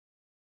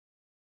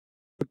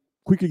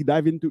quickly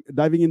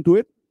diving into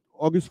it.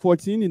 August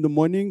 14 in the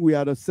morning, we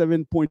had a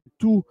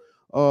 7.2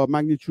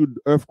 magnitude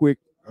earthquake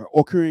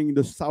occurring in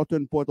the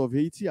southern part of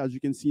Haiti, as you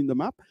can see in the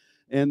map,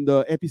 and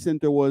the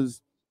epicenter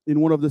was in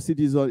one of the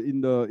cities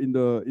in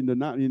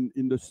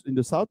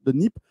the south, the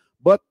NIP,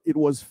 but it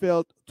was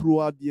felt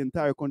throughout the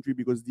entire country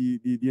because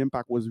the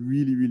impact was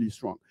really really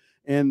strong.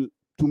 And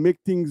to make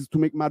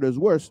matters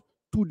worse,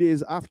 2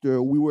 days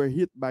after, we were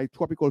hit by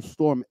tropical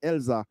storm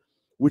Elsa,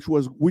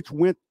 which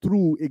went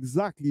through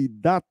exactly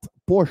that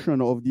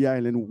portion of the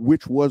island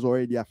which was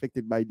already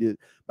affected by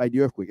the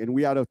earthquake, and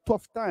we had a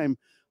tough time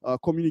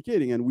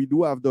communicating. And we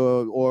do have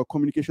our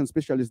communication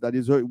specialist that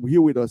is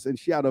here with us, and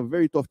she had a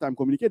very tough time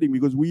communicating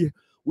because we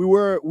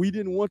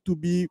didn't want to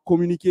be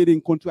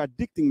communicating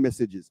contradicting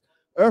messages.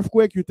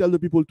 Earthquake, you tell the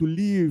people to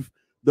leave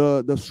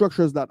the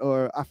structures that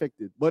are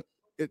affected, but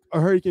a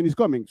hurricane is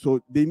coming,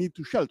 so they need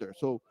to shelter.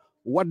 So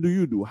what do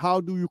you do?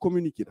 How do you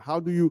communicate? How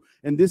do you?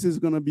 And this is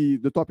going to be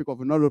the topic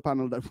of another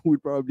panel that we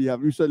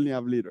certainly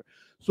have later.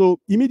 So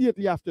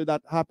immediately after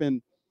that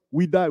happened,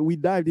 we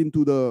dived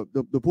into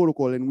the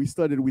protocol, and we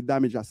started with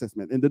damage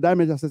assessment. And the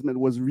damage assessment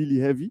was really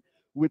heavy,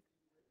 with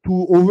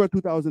over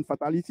 2,000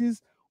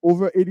 fatalities,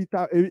 over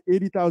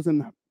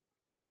 80,000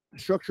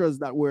 structures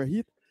that were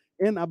hit,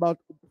 and about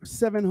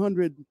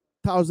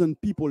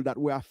 700,000 people that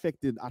were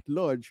affected at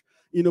large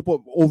in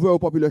over a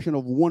population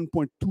of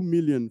 1.2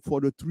 million for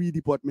the three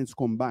departments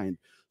combined.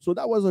 So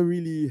that was a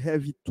really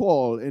heavy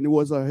toll, and it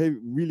was a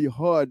really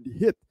hard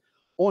hit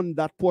on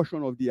that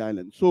portion of the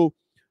island. So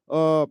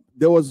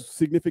there was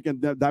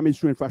significant damage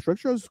to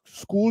infrastructures.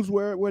 Schools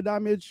were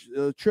damaged,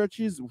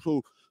 churches,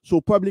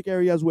 so public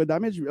areas were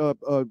damaged,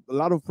 a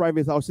lot of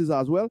private houses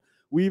as well.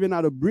 We even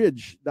had a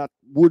bridge that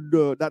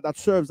that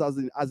serves as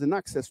an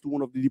access to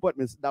one of the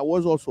departments that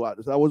was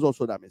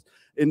also damaged.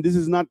 And this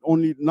is not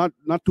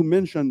to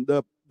mention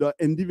the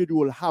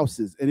individual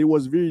houses. And it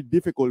was very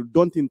difficult,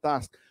 daunting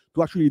task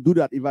to actually do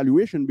that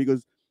evaluation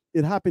because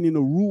it happened in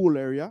a rural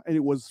area and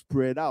it was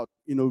spread out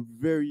in a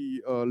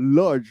very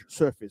large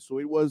surface. So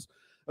it was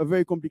a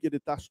very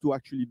complicated task to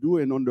actually do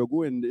and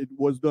undergo, and it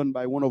was done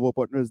by one of our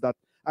partners that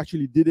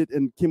actually did it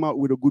and came out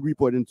with a good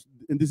report. And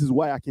this is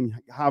why I can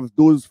have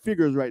those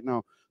figures right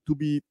now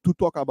to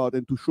talk about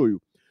and to show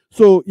you.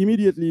 So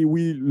immediately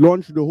we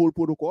launched the whole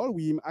protocol.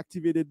 We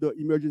activated the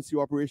emergency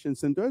operation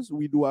centers.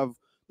 We do have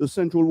the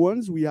central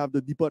ones, we have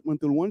the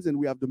departmental ones, and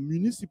we have the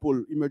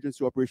municipal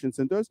emergency operation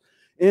centers.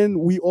 And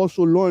we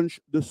also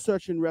launched the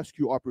search and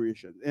rescue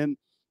operation. And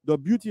the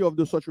beauty of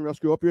the search and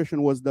rescue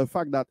operation was the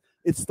fact that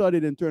it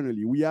started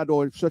internally. We had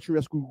our search and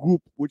rescue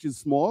group, which is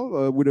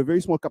small, with a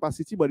very small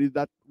capacity, but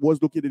that was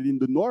located in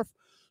the north.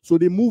 So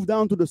they moved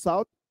down to the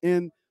south,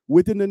 and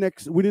within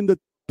the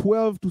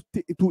 12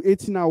 to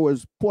 18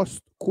 hours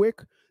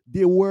post-quake,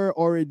 they were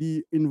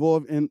already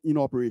involved in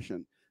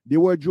operation. They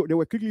were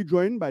quickly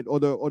joined by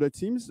other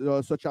teams,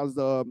 such as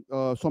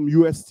some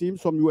U.S.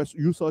 teams, some U.S.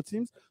 USAR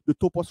teams, the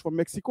Topos from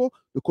Mexico,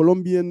 the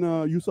Colombian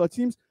USAR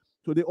teams.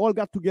 So they all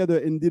got together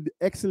and did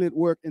excellent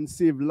work and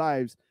saved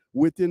lives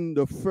within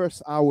the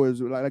first hours,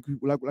 like we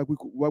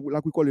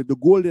call it, the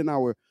golden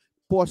hour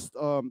post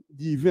the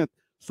event,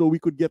 so we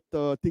could get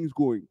things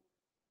going.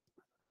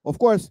 Of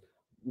course,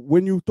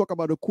 when you talk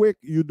about a quake,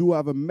 you do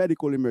have a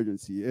medical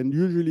emergency, and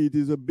usually it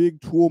is a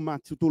big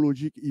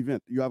traumatologic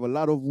event. You have a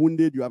lot of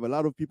wounded, you have a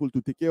lot of people to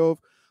take care of.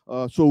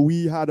 So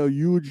we had a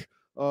huge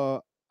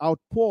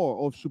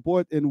outpour of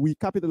support, and we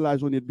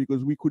capitalized on it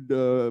because we could,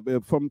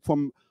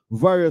 from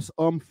various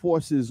armed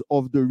forces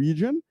of the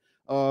region,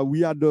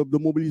 we had the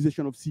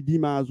mobilization of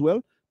CDMA as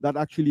well that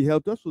actually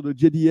helped us. So the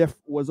JDF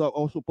was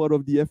also part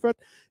of the effort,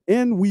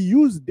 and we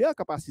used their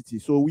capacity.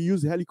 So we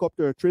used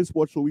helicopter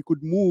transport so we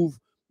could move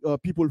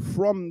people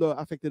from the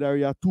affected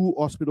area to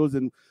hospitals,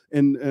 and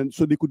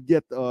so they could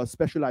get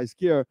specialized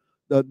care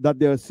that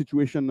their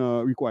situation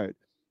required.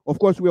 Of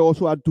course, we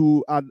also had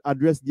to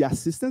address the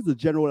assistance, the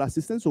general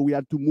assistance. So we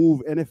had to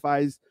move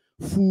NFIs,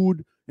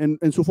 food,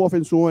 and so forth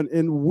and so on.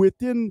 And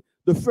within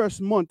the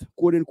first month,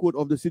 quote unquote,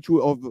 of the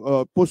situation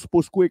of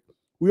post-quake,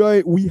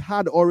 we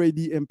had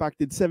already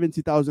impacted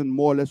 70,000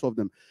 more or less of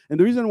them. And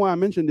the reason why I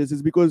mentioned this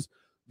is because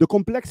the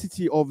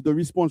complexity of the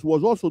response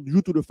was also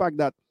due to the fact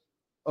that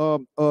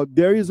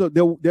there is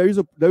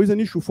an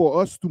issue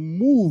for us to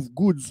move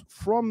goods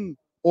from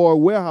our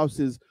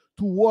warehouses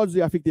towards the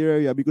affected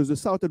area because the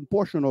southern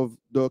portion of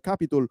the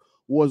capital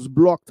was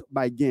blocked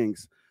by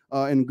gangs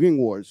and gang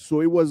wars.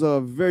 So it was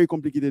a very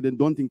complicated and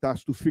daunting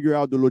task to figure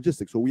out the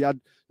logistics. So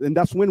and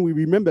that's when we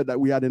remembered that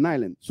we had an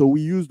island. So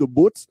we used the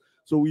boats.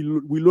 So we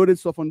loaded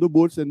stuff on the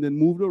boats and then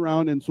moved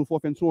around and so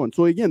forth and so on.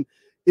 So again,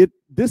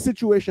 this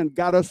situation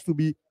got us to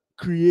be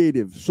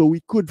creative, so we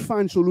could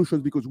find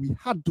solutions because we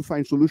had to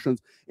find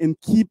solutions and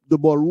keep the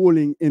ball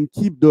rolling and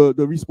keep the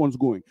response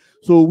going.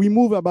 So we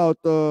move about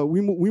a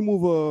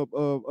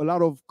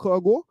lot of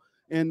cargo,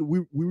 and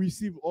we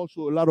receive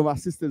also a lot of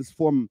assistance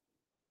from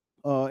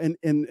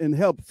and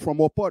help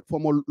from our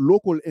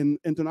local and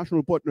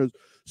international partners,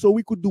 so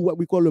we could do what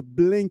we call a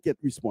blanket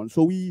response.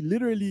 So we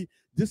literally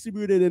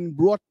distributed and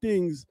brought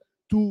things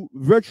to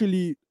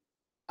virtually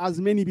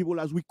as many people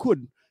as we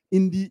could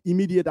in the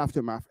immediate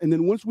aftermath. And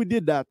then once we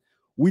did that,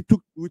 we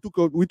took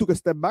a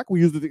step back.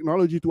 We used the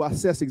technology to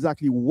assess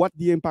exactly what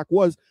the impact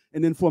was,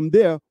 and then from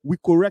there we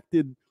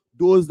corrected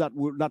those that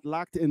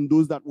lacked and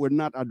those that were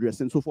not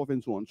addressed, and so forth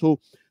and so on. So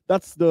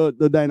that's the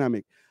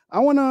dynamic. I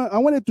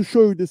wanted to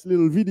show you this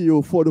little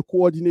video for the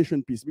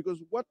coordination piece, because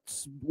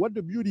what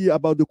the beauty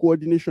about the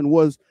coordination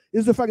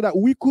is the fact that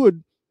we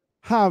could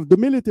have the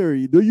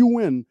military, the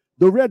UN,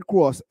 the Red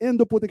Cross, and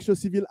the Protection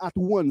Civil at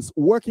once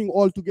working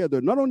all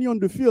together, not only on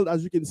the field,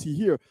 as you can see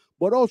here,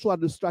 but also at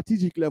the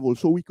strategic level,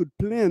 so we could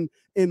plan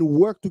and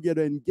work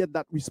together and get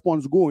that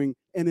response going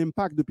and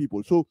impact the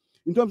people. So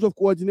in terms of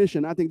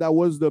coordination, I think that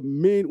was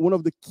one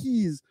of the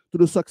keys to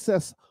the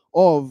success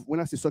of, when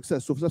I say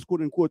success,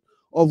 quote unquote,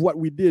 of what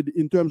we did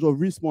in terms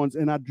of response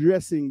and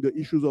addressing the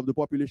issues of the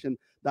population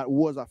that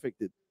was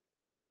affected.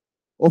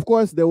 Of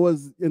course, there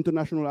was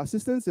international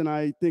assistance, and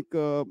I think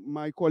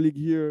my colleague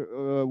here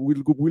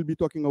will be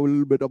talking a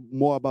little bit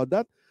more about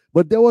that.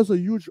 But there was a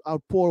huge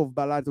outpour of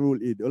bilateral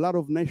aid. A lot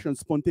of nations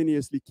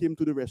spontaneously came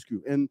to the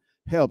rescue and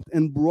helped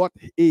and brought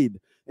aid.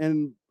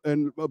 And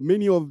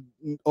many of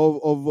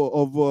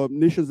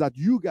nations that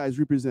you guys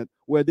represent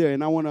were there.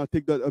 And I want to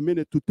take a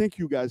minute to thank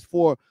you guys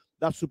for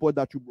that support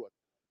that you brought.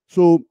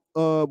 So,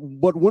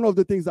 but one of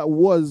the things that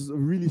was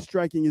really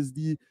striking is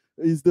the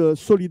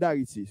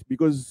solidarity,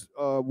 because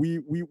we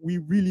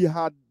really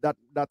had that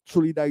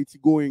solidarity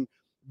going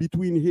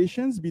between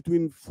Haitians,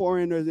 between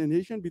foreigners and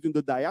Haitians, between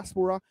the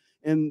diaspora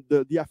and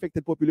the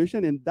affected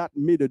population, and that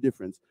made a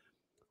difference.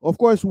 Of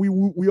course,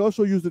 we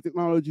also use the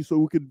technology so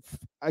we could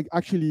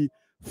actually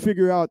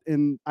figure out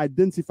and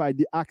identify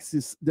the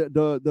axis,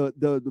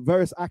 the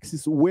various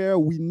axes where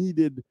we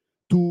needed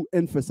to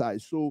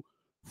emphasize. So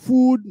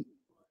food,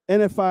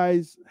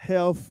 NFIs,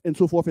 health, and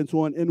so forth and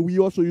so on. And we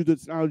also use the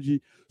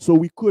technology so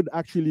we could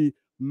actually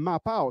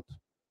map out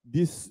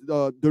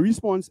the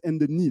response and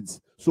the needs.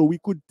 So we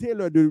could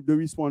tailor the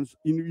response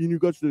in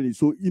regards to the needs.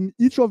 So in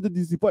each of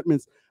these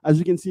departments, as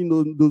you can see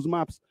in those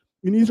maps,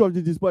 in each of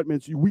the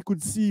departments, we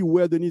could see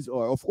where the needs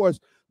are. Of course,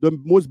 the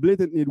most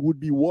blatant need would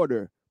be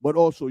water, but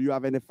also you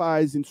have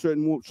NFIs in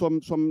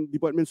some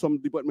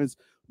departments,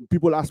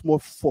 people ask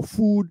more for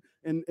food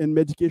and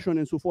medication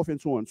and so forth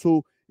and so on.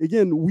 So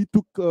again, we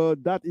took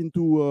that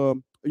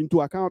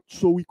into account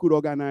so we could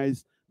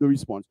organize the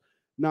response.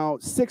 Now,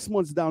 6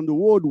 months down the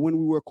road, when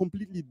we were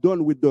completely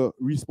done with the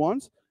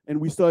response and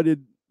we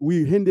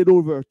handed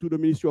over to the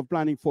Ministry of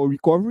Planning for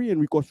recovery and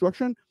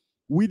reconstruction,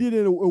 we did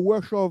a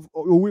workshop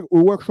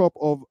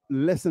of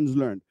lessons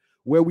learned,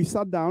 where we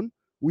sat down,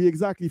 we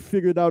exactly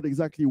figured out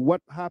exactly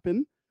what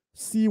happened,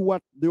 see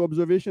what the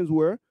observations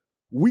were,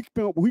 weak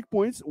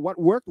points, what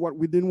worked, what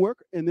didn't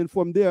work, and then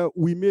from there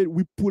we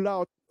pull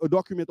out a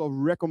document of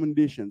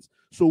recommendations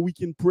so we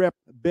can prep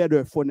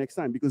better for next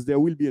time, because there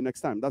will be a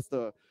next time. That's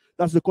the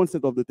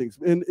concept of the things,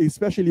 and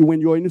especially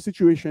when you're in a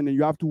situation and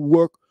you have to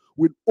work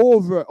with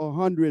over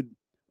 100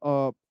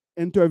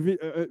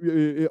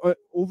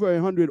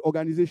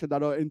 organizations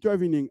that are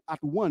intervening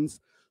at once.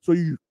 So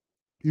you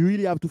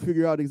really have to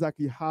figure out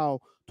exactly how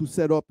to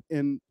set up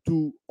and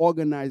to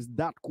organize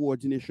that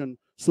coordination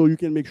so you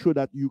can make sure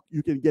that you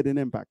can get an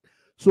impact.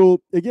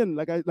 So again,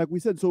 like we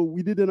said, so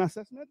we did an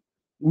assessment.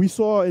 We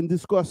saw and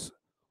discussed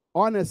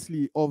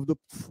honestly of the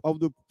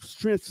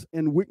strengths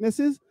and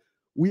weaknesses.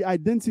 We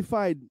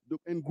identified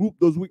and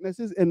grouped those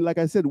weaknesses, and like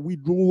I said, we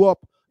drew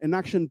up an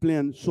action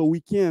plan so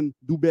we can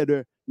do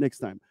better next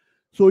time.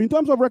 So in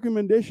terms of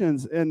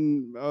recommendations,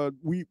 and one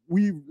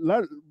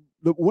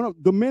of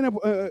the main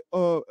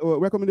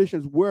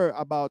recommendations were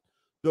about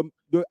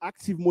the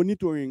active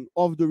monitoring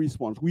of the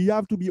response. We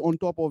have to be on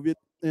top of it,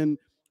 and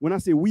when I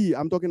say we,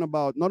 I'm talking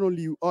about not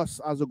only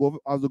us as a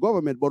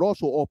government, but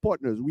also our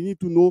partners. We need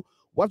to know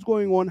what's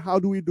going on, how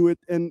do we do it,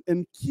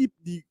 and keep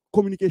the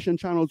communication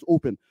channels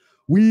open.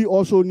 We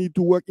also need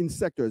to work in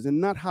sectors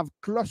and not have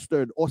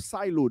clustered or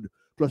siloed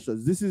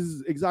clusters. This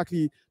is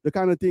exactly the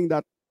kind of thing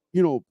that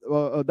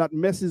that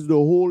messes the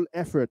whole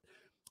effort.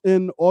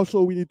 And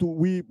also we need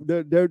to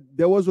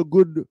there was a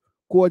good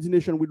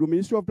coordination with the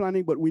Ministry of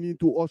Planning, but we need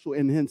to also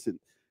enhance it.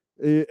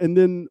 And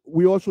then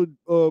we also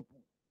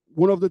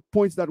one of the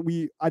points that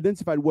we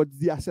identified was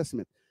the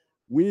assessment.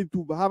 We need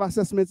to have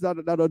assessments that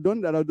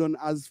are done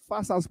as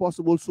fast as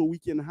possible so we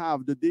can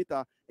have the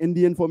data and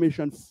the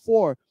information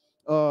for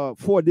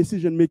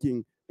decision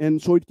making,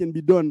 and so it can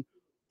be done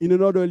in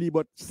an orderly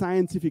but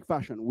scientific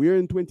fashion. We're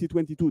in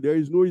 2022. There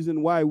is no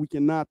reason why we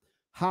cannot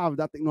have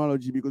that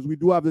technology, because we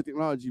do have the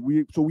technology.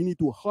 So we need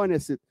to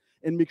harness it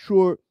and make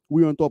sure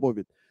we're on top of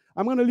it.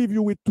 I'm going to leave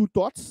you with two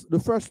thoughts. The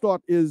first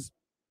thought is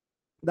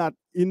that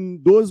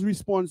in those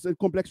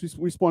complex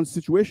response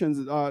situations,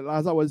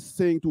 as I was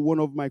saying to one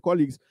of my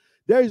colleagues,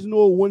 there is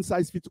no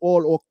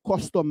one-size-fits-all or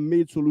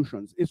custom-made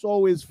solutions. It's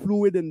always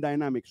fluid and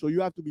dynamic, so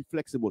you have to be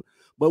flexible.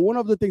 But one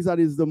of the things that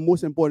is the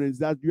most important is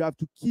that you have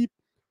to keep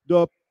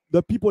the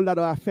people that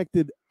are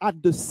affected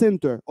at the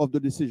center of the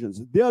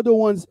decisions. They are the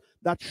ones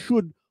that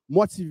should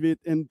motivate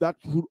and that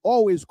should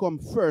always come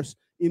first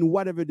in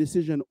whatever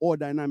decision or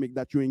dynamic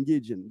that you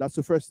engage in. That's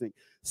the first thing.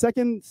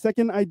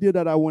 Second idea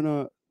that I want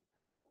to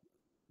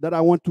that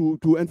I want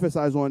to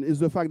emphasize on is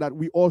the fact that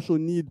we also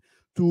need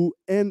to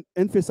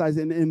emphasize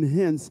and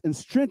enhance and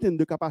strengthen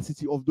the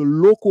capacity of the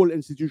local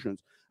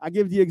institutions. I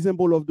gave the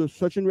example of the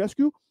search and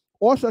rescue.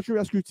 Our search and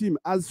rescue team,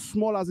 as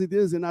small as it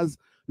is and as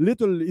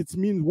little its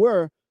means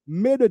were,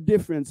 made a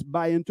difference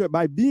by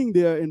being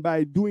there and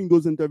by doing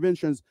those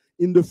interventions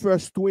in the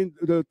first 12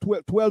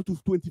 to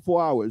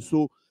 24 hours.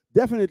 So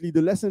definitely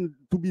the lesson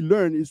to be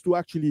learned is to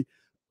actually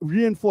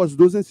reinforce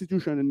those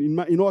institutions, and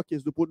in our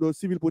case, the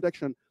civil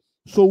protection,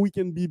 so we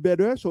can be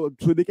better, so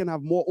they can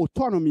have more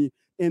autonomy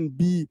and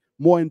be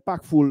more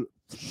impactful.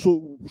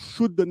 So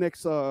should the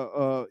next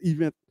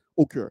event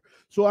occur.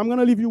 So I'm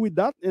gonna leave you with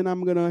that, and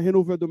I'm gonna hand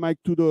over the mic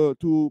to the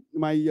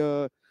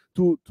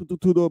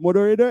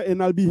moderator,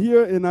 and I'll be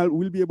here, and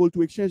we'll be able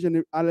to exchange,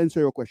 and I'll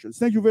answer your questions.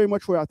 Thank you very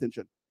much for your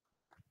attention.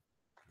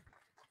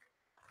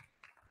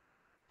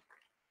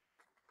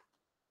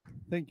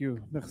 Thank you.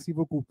 Merci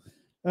beaucoup.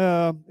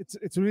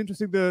 It's really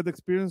interesting the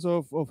experience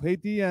of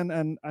Haiti,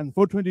 and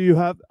unfortunately you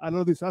have a lot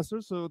of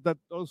disasters, so that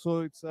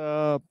also it's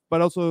but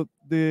also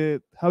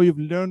the how you've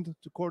learned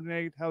to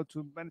coordinate, how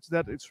to manage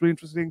that. It's really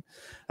interesting.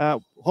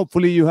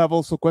 Hopefully you have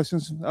also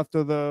questions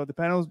after the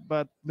panels,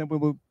 but then we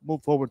will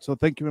move forward. So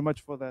thank you very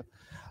much for that.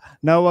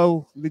 Now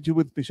I'll lead you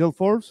with Michelle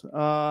Forbes,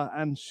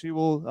 and she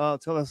will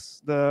tell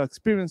us the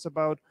experience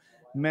about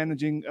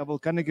managing a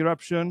volcanic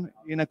eruption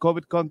in a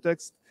COVID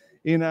context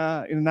in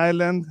an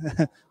island,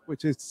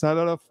 which is a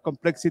lot of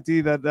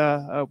complexity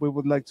that we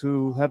would like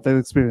to have that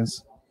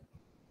experience.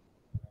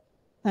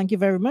 Thank you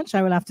very much.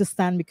 I will have to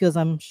stand because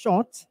I'm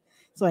short,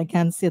 so I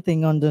can't see a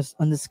thing on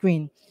the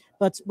screen.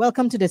 But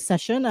welcome to this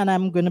session, and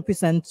I'm going to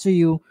present to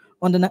you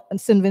on the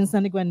St. Vincent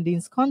and the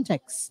Grenadines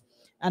context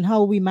and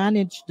how we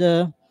managed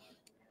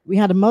we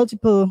had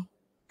multiple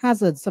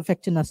hazards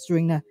affecting us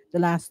during the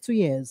last 2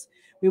 years.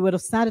 We would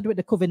have started with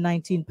the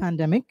COVID-19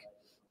 pandemic,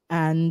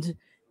 and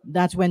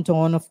that went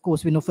on, of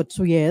course, we know, for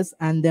 2 years.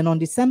 And then on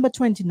December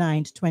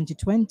 29th,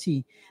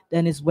 2020,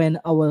 then is when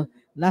our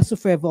La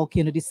Soufrière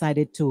volcano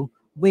decided to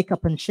wake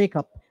up and shake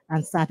up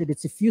and started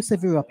its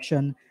effusive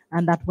eruption.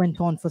 And that went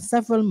on for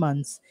several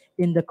months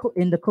in the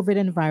COVID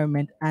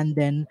environment. And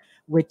then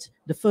with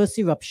the first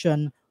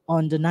eruption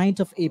on the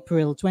 9th of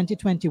April,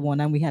 2021,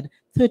 and we had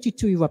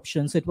 32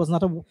 eruptions. So it was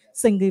not a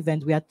single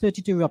event. We had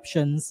 32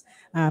 eruptions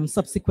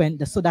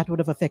subsequent. So that would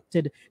have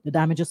affected the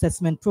damage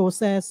assessment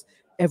process,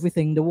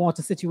 everything, the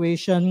water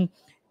situation,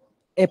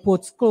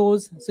 airports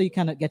closed, so you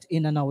cannot get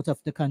in and out of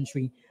the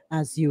country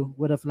as you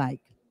would have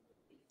liked.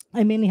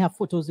 I mainly have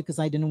photos because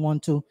I didn't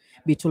want to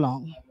be too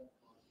long.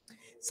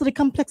 So the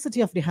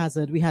complexity of the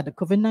hazard, we had the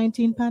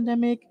COVID-19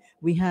 pandemic,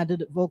 we had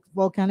the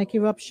volcanic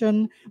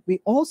eruption, we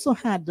also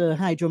had the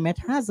hydromet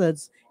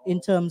hazards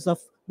in terms of,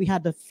 we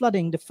had the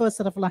flooding, the first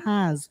set of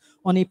Lahars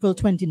on April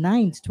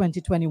 29th,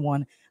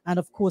 2021. And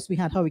of course, we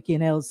had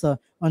Hurricane Elsa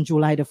on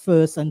July the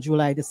 1st and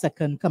July the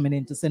 2nd coming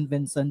into St.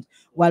 Vincent,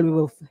 while we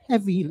were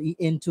heavily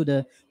into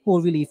the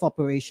whole relief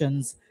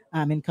operations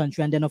in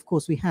country. And then, of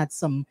course, we had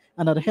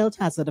another health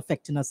hazard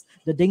affecting us,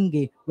 the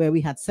dengue, where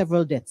we had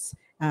several deaths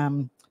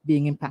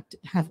being impacted,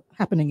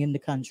 happening in the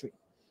country.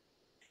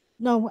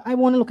 Now, I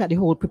want to look at the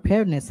whole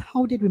preparedness.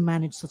 How did we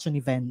manage such an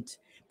event?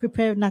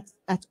 Preparedness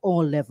at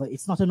all levels.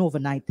 It's not an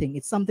overnight thing.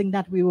 It's something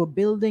that we were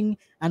building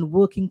and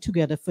working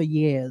together for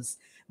years.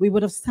 We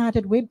would have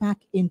started way back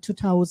in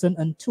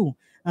 2002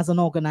 as an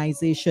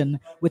organization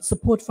with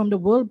support from the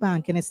World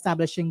Bank in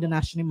establishing the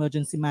National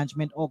Emergency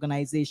Management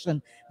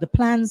Organization, the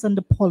plans and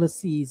the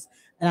policies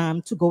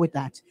to go with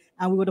that.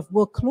 And we would have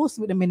worked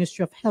closely with the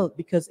Ministry of Health,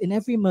 because in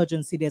every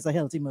emergency, there's a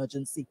health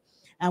emergency.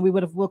 And we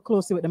would have worked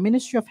closely with the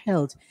Ministry of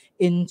Health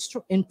in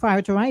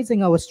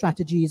prioritizing our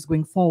strategies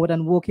going forward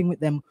and working with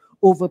them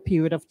over a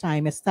period of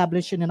time,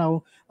 establishing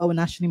our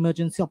National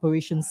Emergency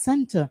Operations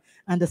Center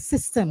and the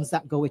systems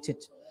that go with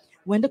it.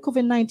 When the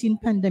COVID-19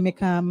 pandemic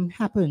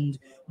happened,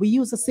 we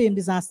used the same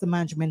disaster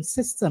management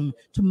system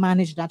to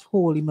manage that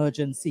whole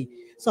emergency.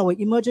 So our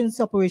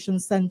Emergency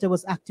Operations Center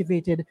was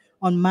activated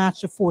on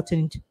March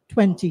 14th,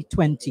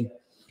 2020.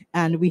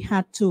 And we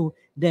had to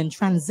then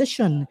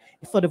transition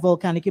for the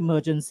volcanic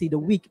emergency the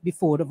week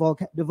before the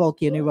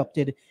volcano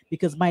erupted,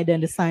 because by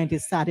then the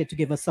scientists started to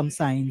give us some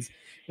signs.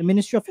 The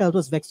Ministry of Health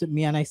was vexed with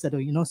me, and I said,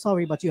 oh,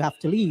 sorry, but you have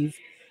to leave.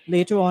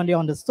 Later on, they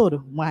understood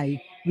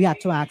why we had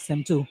to ask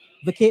them to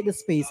vacate the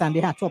space, and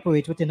they had to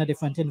operate within a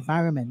different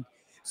environment.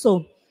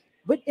 So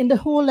within the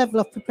whole level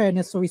of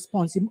preparedness or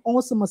response, you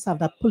also must have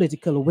that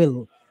political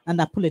will and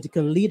that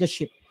political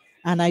leadership.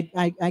 And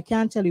I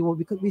can't tell you what,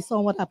 because we saw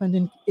what happened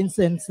in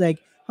incidents like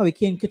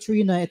Hurricane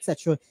Katrina,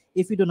 etc.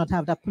 If you do not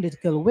have that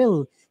political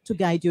will to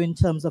guide you in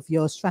terms of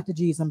your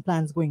strategies and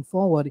plans going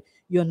forward,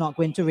 you're not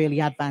going to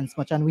really advance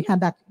much. And we had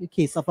that in the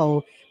case of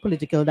our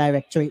political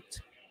directorate.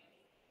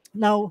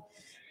 Now,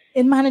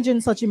 in managing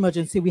such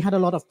emergency, we had a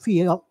lot of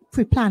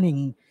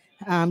pre-planning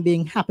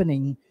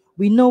happening.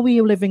 We know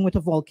we are living with a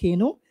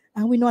volcano,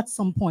 and we know at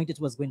some point it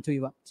was going to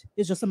erupt.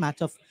 It's just a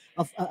matter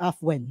of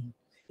when.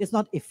 It's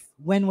not if.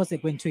 When was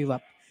it going to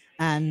erupt?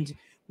 And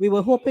We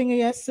were hoping,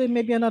 yes,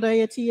 maybe another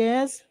 80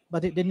 years,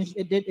 but it didn't.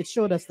 It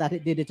showed us that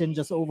it did it in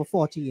just over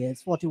 40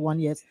 years, 41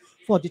 years,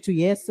 42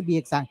 years to be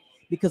exact,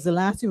 because the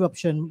last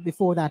eruption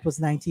before that was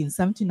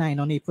 1979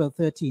 on April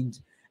 13th.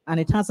 And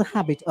it has a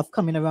habit of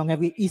coming around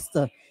every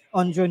Easter,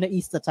 on during the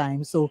Easter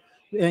time. So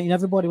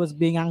everybody was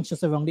being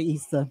anxious around the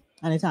Easter,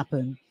 and it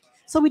happened.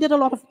 So we did a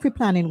lot of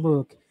pre-planning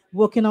work,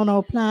 working on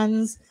our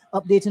plans,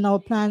 updating our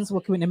plans,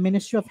 working with the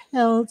Ministry of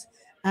Health,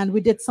 and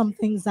we did some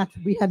things that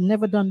we had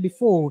never done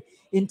before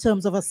in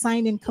terms of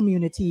assigning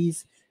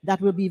communities that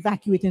will be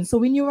evacuating. So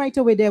we knew right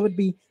away there would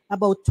be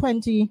about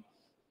 20%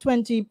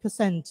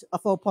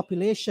 of our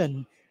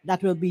population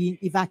that will be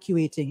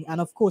evacuating. And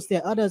of course,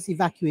 there are others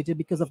evacuated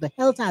because of the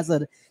health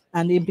hazard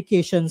and the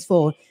implications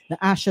for the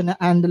ash and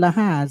the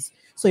lahars.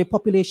 So a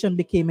population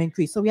became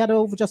increased. So we had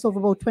just over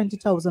about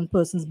 20,000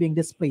 persons being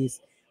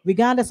displaced.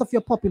 Regardless of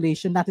your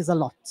population, that is a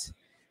lot.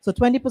 So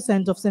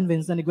 20% of St.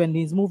 Vincent and the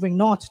Grenadines moving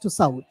north to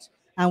south.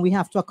 And we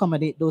have to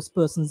accommodate those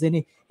persons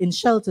in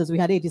shelters. We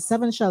had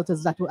 87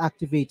 shelters that were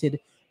activated.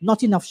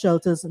 Not enough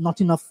shelters,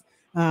 not enough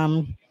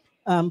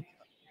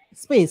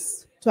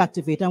space to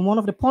activate. And one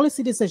of the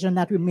policy decisions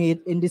that we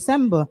made in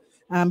December,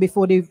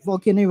 before the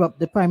volcano erupted,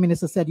 the Prime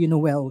Minister said,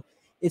 well,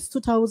 it's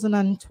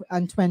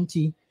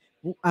 2020,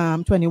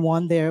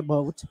 21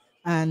 thereabout,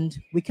 and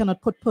we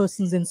cannot put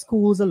persons in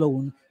schools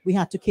alone. We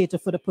had to cater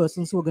for the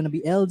persons who are going to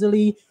be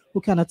elderly,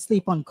 who cannot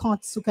sleep on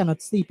cots, who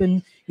cannot sleep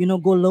in,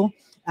 go low,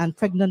 and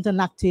pregnant and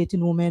lactating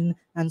women,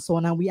 and so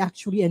on. And we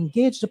actually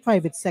engaged the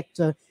private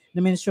sector.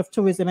 The Ministry of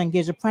Tourism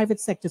engaged the private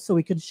sector so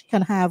we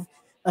can have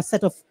a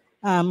set of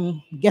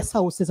guest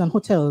houses and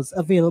hotels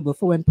available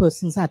for when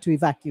persons had to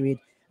evacuate.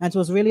 And it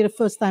was really the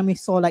first time we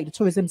saw the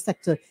tourism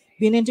sector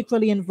being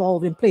integrally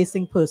involved in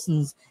placing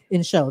persons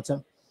in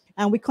shelter.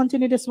 And we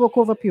continued this work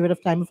over a period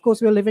of time. Of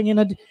course, we're living in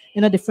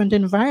a different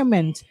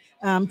environment,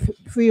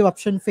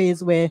 pre-eruption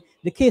phase, where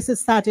the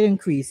cases started to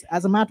increase.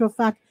 As a matter of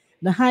fact,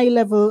 the high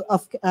level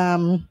of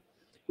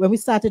when we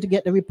started to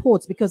get the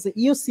reports, because the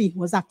EOC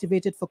was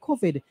activated for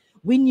COVID,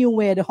 we knew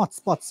where the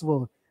hotspots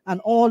were. And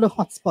all the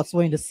hotspots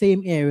were in the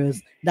same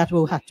areas that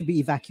will have to be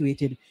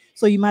evacuated.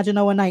 So imagine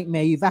our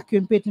nightmare,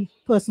 evacuating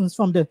persons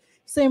from the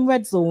same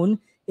red zone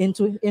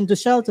into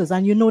shelters,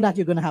 and you know that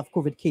you're going to have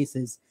COVID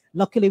cases.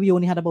 Luckily, we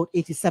only had about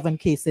 87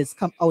 cases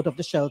come out of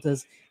the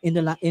shelters in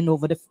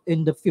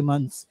the few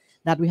months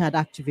that we had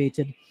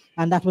activated,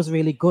 and that was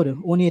really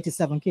good. Only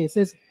 87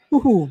 cases,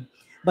 woohoo!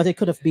 But it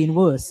could have been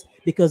worse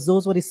because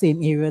those were the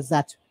same areas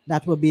that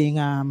were being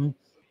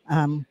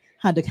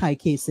had the high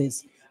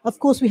cases. Of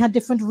course, we had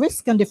different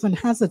risks and different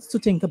hazards to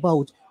think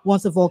about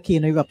once a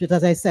volcano erupted.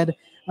 As I said,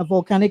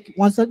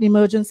 once an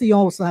emergency, you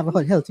also have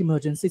a health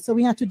emergency. So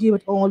we had to deal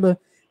with all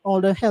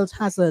the health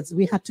hazards.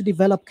 We had to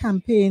develop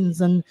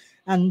campaigns and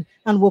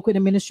work with the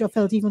Ministry of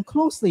Health even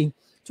closely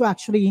to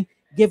actually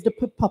give the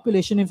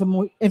population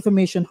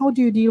information. How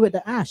do you deal with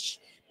the ash?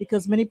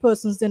 Because many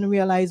persons didn't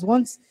realize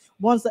once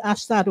the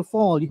ash started to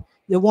fall,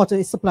 the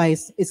water supply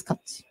is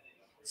cut.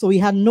 So we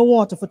had no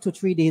water for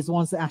 2-3 days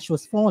once the ash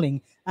was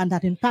falling. And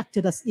that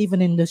impacted us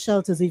even in the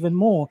shelters even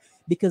more,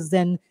 because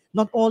then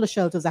not all the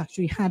shelters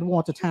actually had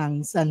water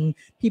tanks, and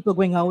people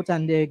going out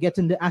and they're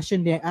getting the ash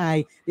in their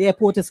eye. The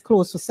airport is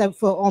closed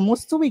for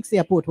almost 2 weeks. The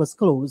airport was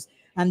closed.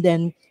 And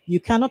then you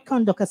cannot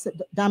conduct a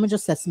damage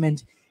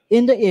assessment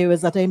in the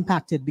areas that are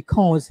impacted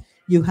because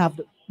you have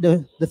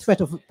the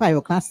threat of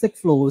pyroclastic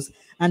flows.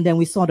 And then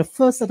we saw the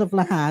first set of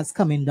lahars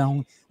coming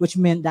down, which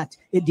meant that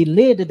it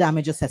delayed the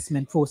damage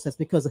assessment process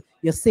because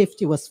your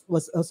safety was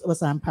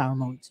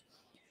paramount.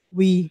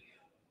 We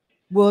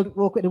work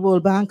with the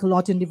World Bank a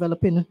lot in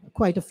developing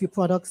quite a few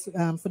products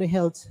for the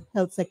health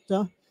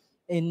sector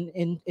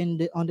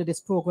under this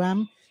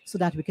program, so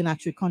that we can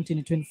actually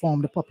continue to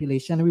inform the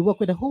population. And we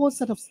work with a whole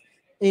set of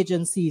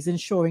agencies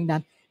ensuring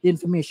that the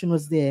information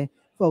was there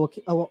for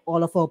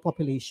all of our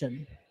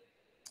population.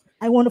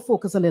 I want to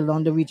focus a little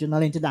on the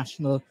regional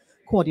international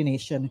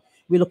coordination.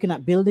 We're looking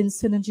at building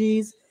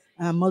synergies,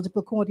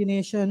 multiple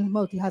coordination,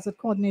 multi-hazard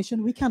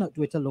coordination. We cannot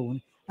do it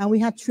alone. And we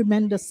had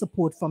tremendous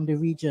support from the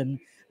region.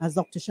 As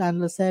Dr.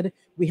 Chandler said,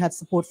 we had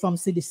support from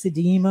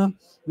CDEMA,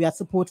 we had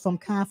support from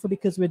CAFA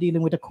because we're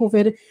dealing with the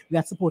COVID, we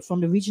had support from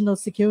the regional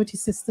security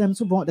systems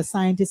who brought the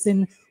scientists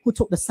in, who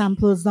took the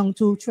samples down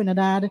to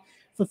Trinidad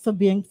for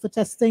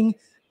testing,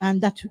 and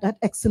that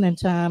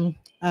excellent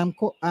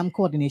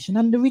coordination.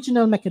 And the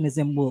regional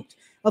mechanism worked.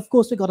 Of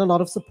course, we got a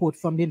lot of support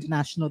from the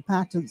international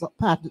partners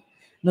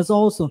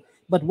also.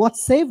 But what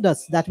saved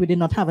us that we did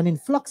not have an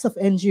influx of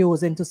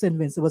NGOs into St.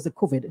 Vincent was the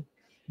COVID,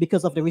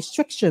 because of the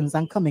restrictions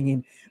and coming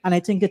in. And I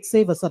think it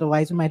saved us,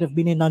 otherwise we might have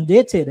been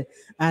inundated.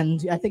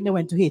 And I think they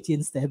went to Haiti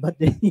instead, but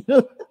they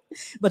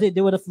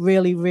would have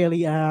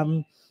really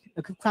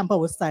cramp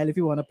our style, if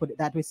you want to put it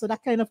that way. So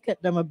that kind of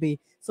kept them at bay.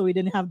 So we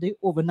didn't have the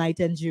overnight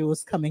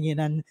NGOs coming in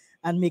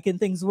and making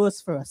things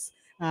worse for us.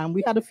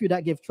 We had a few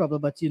that gave trouble,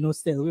 but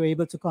still we were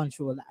able to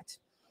control that.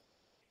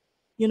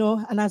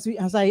 And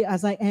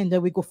as I end,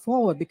 we go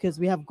forward, because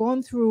we have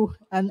gone through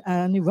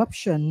an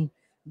eruption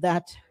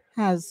that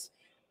has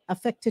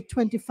affected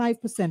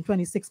 25%,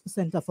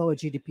 26% of our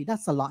GDP.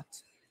 That's a lot.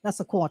 That's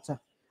a quarter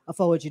of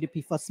our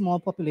GDP for a small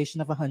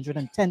population of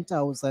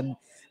 110,000.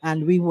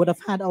 And we would have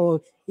had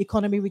our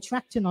economy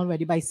retracting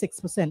already by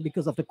 6%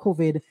 because of the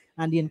COVID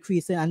and the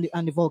increase and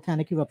the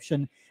volcanic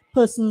eruption.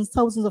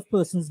 Thousands of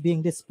persons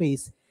being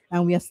displaced.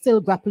 And we are still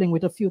grappling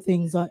with a few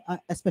things,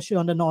 especially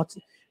on the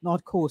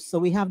north coast. So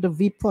we have the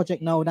VEEP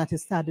project now that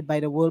is started by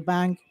the World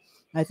Bank.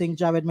 I think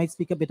Jared might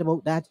speak a bit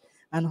about that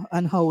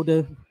and how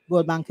the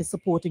World Bank is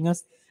supporting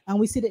us. And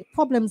we see the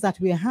problems that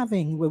we are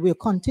having, where we'll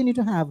continue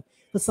to have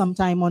for some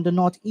time on the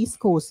northeast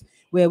coast,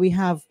 where we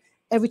have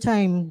every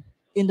time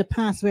in the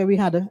past where we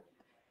had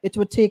it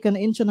would take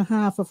 1.5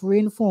 inches of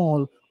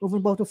rainfall over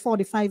about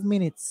 45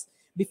 minutes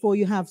before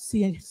you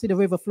see the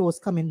river flows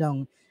coming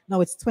down. Now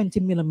it's 20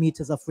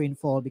 millimeters of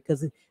rainfall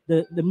because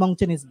the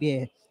mountain is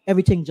bare.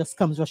 Everything just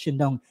comes rushing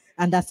down.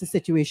 And that's the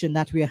situation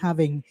that we are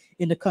having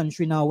in the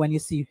country now when you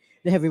see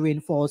the heavy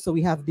rainfall. So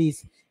we have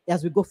these,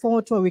 as we go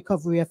forward to our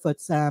recovery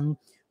efforts,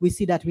 we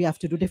see that we have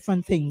to do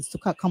different things to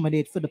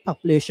accommodate for the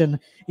population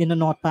in the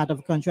north part of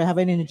the country. I have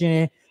an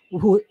engineer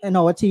who in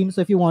our team,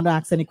 so if you want to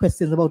ask any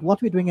questions about what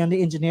we're doing on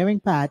the engineering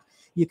part,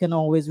 you can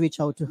always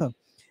reach out to her.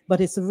 But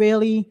it's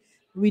really,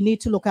 we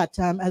need to look at,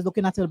 as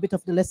looking at a bit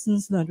of the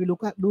lessons learned,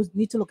 we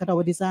need to look at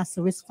our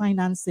disaster risk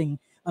financing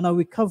and our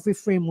recovery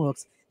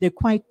frameworks. They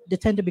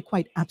tend to be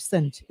quite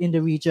absent in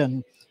the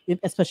region,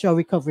 especially our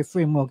recovery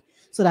framework,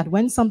 so that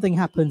when something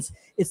happens,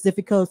 it's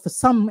difficult for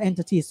some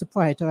entities to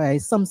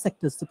prioritize, some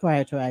sectors to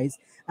prioritize.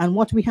 And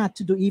what we had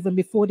to do even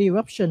before the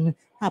eruption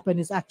happened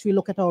is actually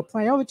look at our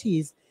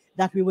priorities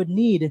that we would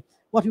need,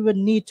 what we would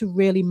need to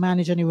really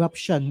manage an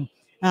eruption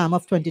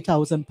of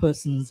 20,000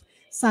 persons.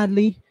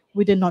 Sadly,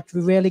 we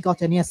really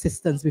got any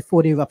assistance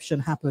before the eruption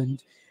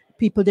happened.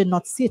 People did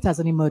not see it as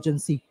an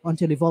emergency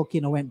until the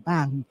volcano went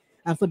bang.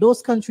 And for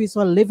those countries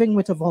who are living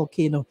with a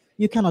volcano,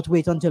 you cannot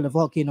wait until the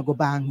volcano go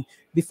bang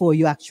before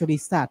you actually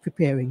start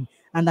preparing.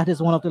 And that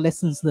is one of the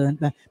lessons learned.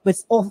 But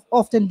it's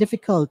often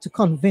difficult to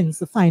convince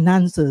the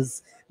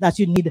finances that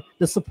you need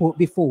the support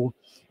before.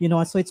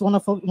 So it's one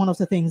of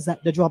the things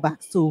that the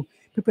drawbacks to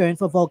preparing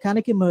for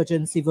volcanic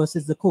emergency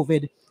versus the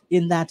COVID,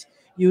 in that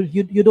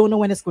you don't know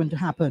when it's going to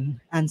happen,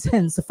 and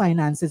hence the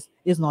finances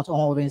is not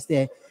always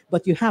there.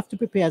 But you have to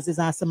prepare as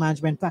disaster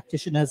management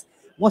practitioners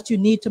what you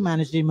need to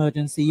manage the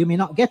emergency. You may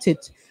not get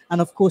it,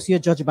 and of course you're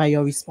judged by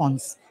your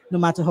response. No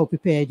matter how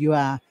prepared you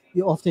are,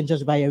 you're often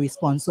judged by your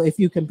response. So if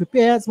you can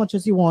prepare as much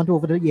as you want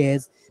over the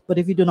years, but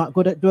if you do not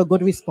do a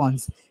good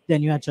response,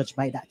 then you are judged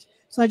by that.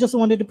 So I just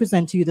wanted to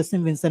present to you the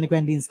St. Vincent and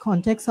Grenadines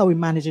context, how we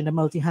manage in a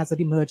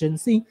multi-hazard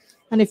emergency.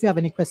 And if you have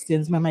any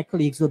questions, my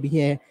colleagues will be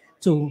here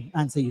to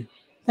answer you.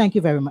 Thank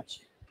you very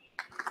much.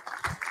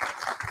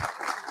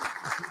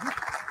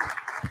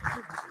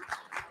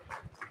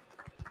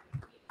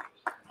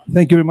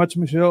 Thank you very much,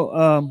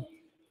 Michelle.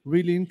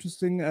 Really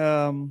interesting.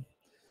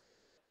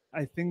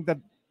 I think that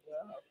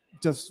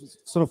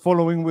just sort of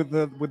following with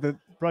the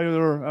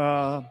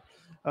prior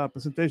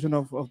presentation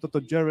of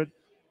Dr. Jared,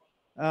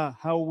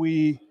 how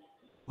we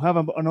have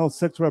an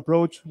all-sector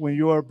approach when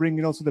you are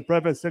bringing also the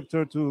private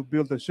sector to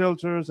build the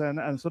shelters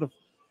and sort of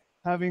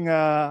having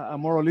a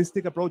more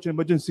holistic approach in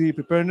emergency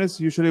preparedness.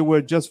 Usually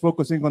we're just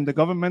focusing on the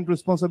government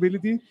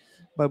responsibility,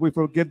 but we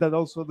forget that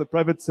also the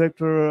private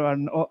sector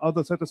and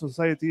other sectors of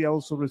society are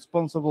also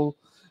responsible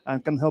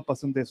and can help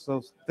us in this.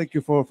 So thank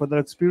you for that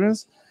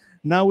experience.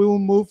 Now we will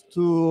move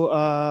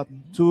to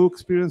two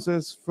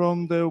experiences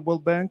from the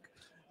World Bank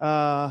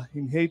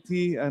in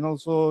Haiti and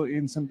also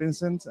in St.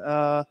 Vincent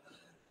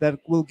that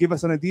will give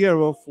us an idea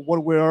of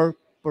what we are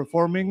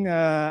performing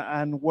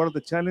and what are the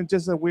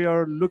challenges that we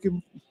are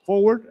looking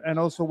forward, and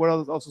also what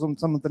are also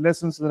some of the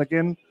lessons that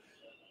again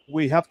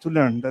we have to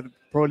learn that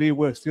probably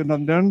we're still not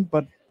learned,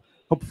 but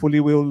hopefully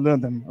we'll learn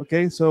them.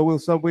 Okay, so we'll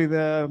start with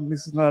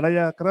Mrs.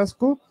 Naraya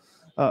Carrasco.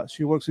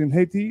 She works in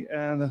Haiti,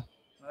 and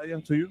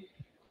Naraya, to you.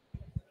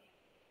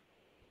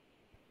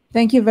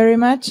 Thank you very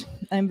much.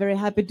 I'm very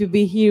happy to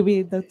be here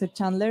with Dr.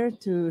 Chandler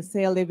to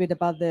say a little bit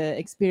about the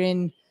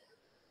experience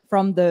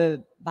from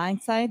the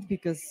bank side,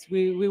 because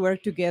we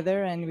work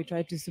together and we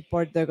try to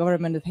support the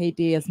government of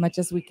Haiti as much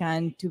as we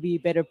can to be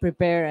better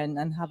prepared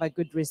and have a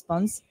good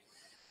response.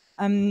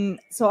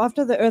 So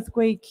after the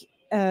earthquake,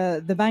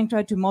 the bank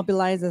tried to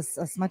mobilize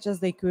as much as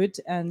they could.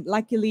 And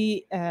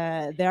luckily,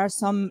 there are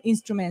some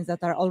instruments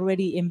that are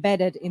already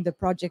embedded in the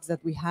projects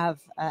that we have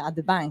at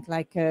the bank,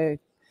 like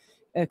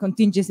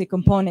contingency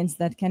components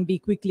that can be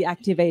quickly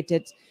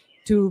activated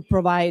to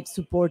provide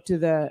support to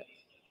the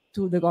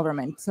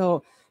government.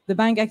 So the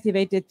bank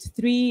activated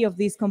 3 of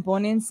these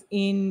components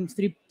in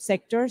 3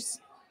 sectors,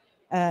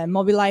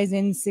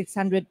 mobilizing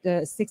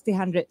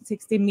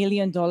 $60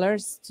 million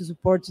to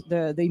support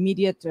the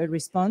immediate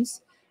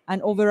response.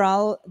 And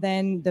overall,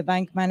 then the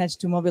bank managed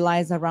to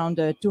mobilize around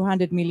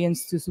 $200 million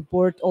to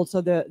support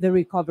also the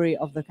recovery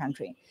of the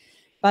country.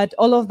 But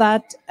all of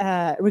that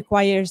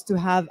requires to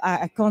have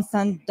a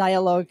constant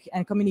dialogue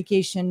and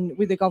communication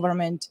with the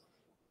government,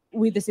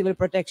 with the civil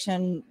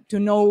protection, to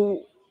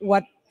know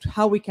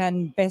how we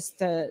can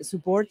best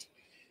support.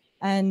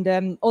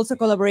 and also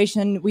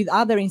collaboration with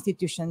other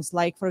institutions.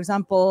 Like, for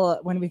example,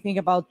 when we think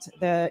about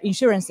the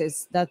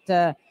insurances, that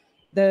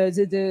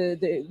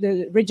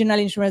the regional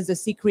insurance, the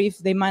CCRIF,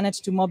 they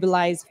managed to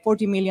mobilize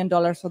 $40 million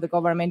for the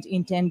government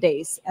in 10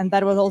 days. And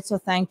that was also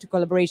thanks to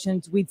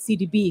collaborations with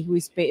CDB, who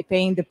is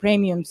paying the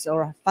premiums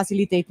or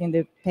facilitating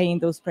the paying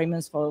those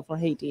premiums for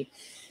Haiti.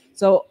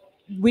 So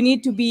we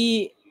need to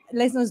be,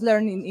 lessons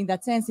learned in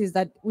that sense is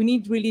that we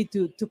need really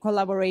to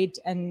collaborate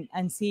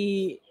and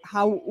see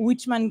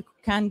which one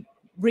can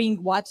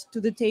bring what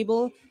to the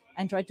table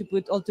and try to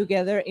put all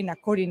together in a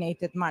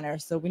coordinated manner.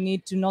 So we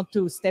need to not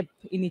to step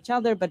in each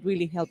other, but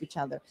really help each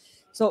other.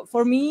 So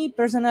for me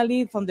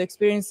personally, from the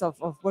experience of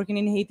working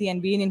in Haiti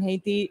and being in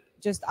Haiti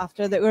just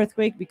after the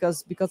earthquake,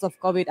 because of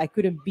COVID, I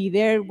couldn't be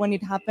there when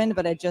it happened,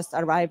 but I just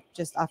arrived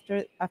just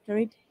after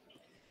it.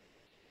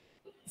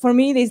 For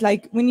me, it's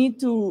like we need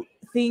to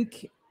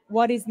think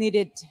what is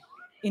needed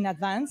in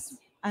advance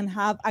and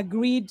have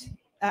agreed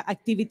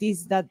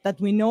activities that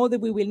we know that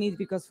we will need,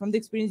 because from the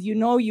experience, you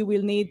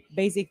will need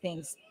basic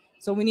things.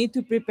 So we need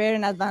to prepare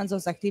in advance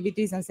those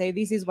activities and say,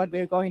 this is what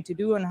we're going to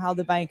do and how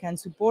the bank can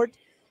support.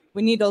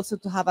 We need also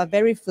to have a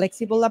very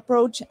flexible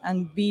approach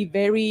and be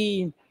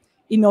very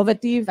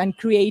innovative and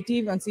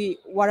creative and see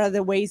what are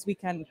the ways we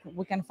can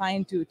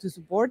find to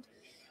support.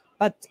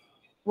 But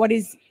what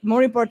is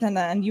more important,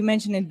 and you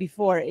mentioned it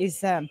before,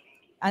 is,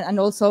 and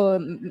also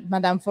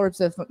Madame Forbes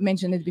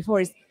mentioned it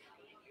before, is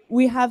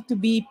we have to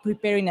be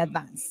prepared in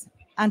advance.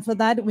 And for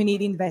that, we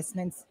need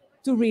investments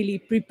to really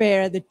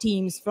prepare the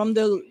teams from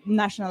the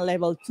national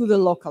level to the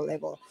local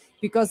level.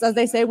 Because as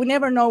they say, we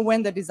never know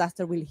when the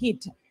disaster will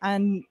hit,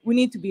 and we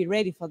need to be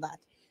ready for that.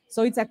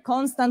 So it's a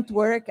constant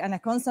work and a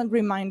constant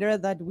reminder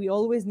that we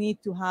always need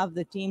to have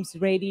the teams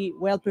ready,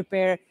 well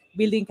prepared,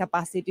 building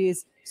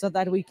capacities so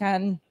that we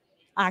can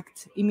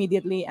act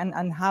immediately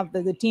and have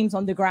the teams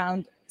on the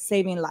ground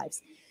saving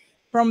lives.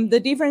 From the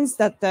difference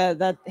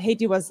that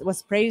Haiti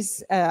was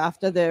praised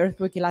after the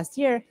earthquake last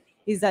year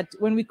is that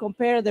when we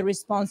compare the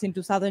response in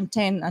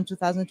 2010 and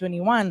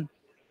 2021,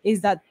 is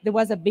that there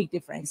was a big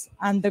difference.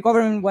 And the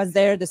government was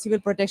there, the civil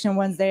protection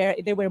was there,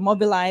 they were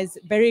mobilized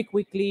very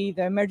quickly,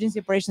 the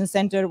Emergency Operations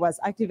Center was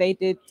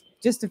activated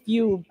just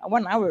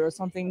 1 hour or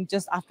something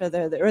just after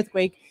the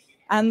earthquake.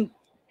 And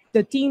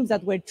the teams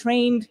that were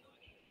trained,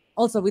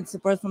 also with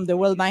support from the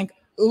World Bank,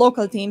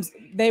 local teams,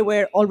 they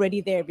were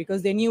already there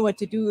because they knew what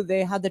to do,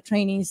 they had the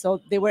training,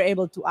 so they were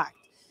able to act.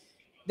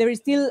 There is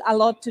still a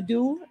lot to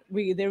do.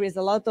 There is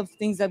a lot of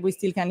things that we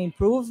still can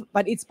improve,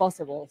 but it's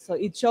possible. So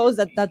it shows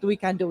that we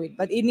can do it,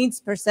 but it needs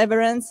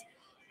perseverance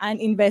and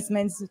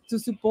investments to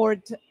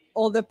support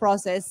all the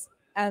process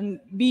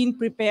and being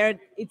prepared.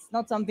 It's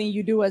not something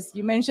you do, as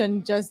you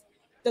mentioned, just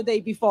the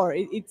day before.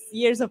 It's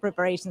years of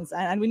preparations,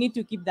 and we need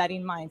to keep that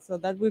in mind. So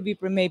that would be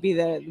maybe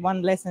the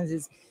one lesson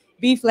is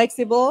be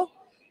flexible,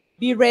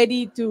 be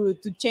ready to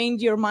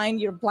change your mind,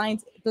 your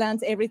plans,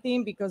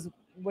 everything, because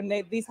when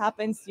this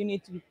happens, you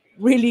need to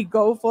really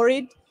go for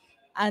it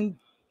and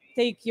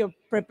take your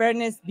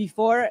preparedness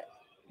before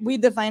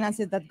with the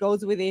finances that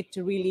goes with it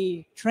to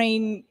really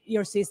train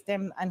your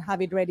system and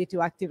have it ready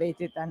to activate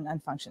it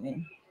and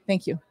functioning.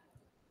 Thank you.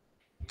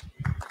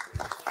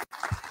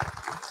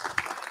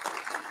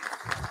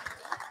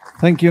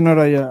 Thank you,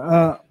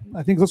 Naraya.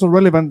 I think it's also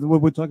relevant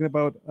when we're talking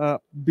about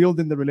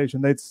building the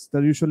relation. That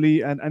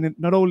usually, and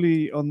not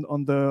only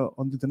on the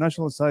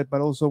international side,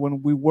 but also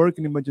when we work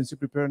in emergency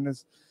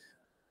preparedness,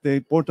 the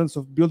importance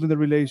of building the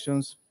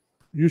relations.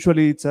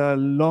 Usually, it's a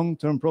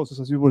long-term process,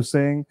 as you were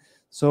saying.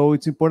 So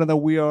it's important that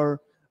we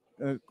are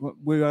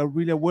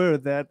really aware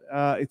that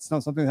it's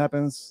not something that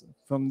happens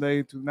from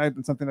day to night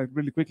and something like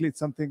really quickly. It's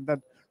something that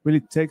really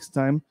takes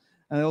time.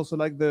 And I also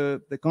like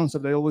the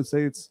concept. I always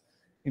say it's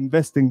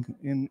investing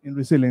in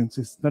resilience.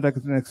 It's not like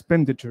an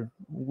expenditure.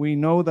 We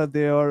know that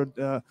there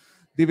are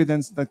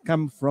dividends that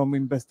come from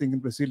investing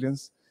in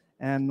resilience,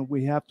 and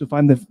we have to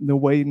find the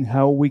way in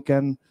how we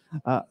can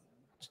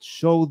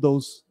show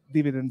those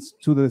dividends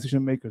to the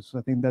decision makers. So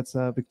I think that's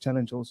a big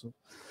challenge also.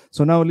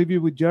 So now I'll leave you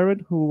with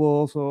Jared, who will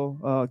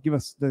also give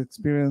us the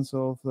experience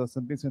of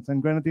St. Vincent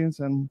and Grenadines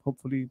and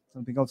hopefully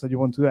something else that you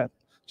want to add.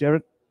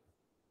 Jared?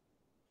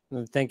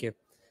 Thank you.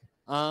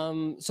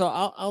 So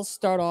I'll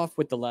start off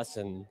with the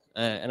lesson.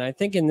 And I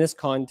think in this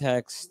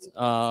context,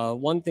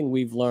 one thing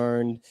we've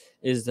learned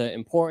is the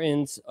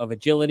importance of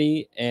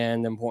agility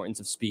and the importance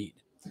of speed.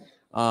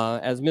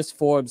 As Ms.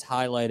 Forbes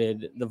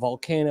highlighted, the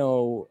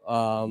volcano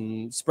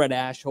spread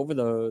ash over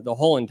the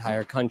whole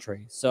entire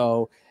country.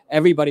 So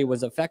everybody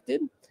was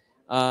affected.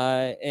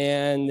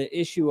 And the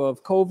issue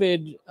of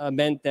COVID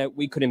meant that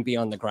we couldn't be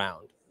on the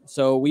ground.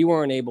 So we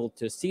weren't able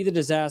to see the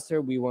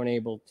disaster. We weren't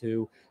able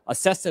to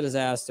assess the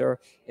disaster,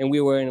 and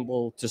we weren't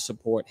able to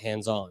support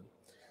hands-on.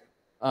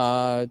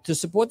 To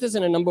support this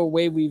in a number of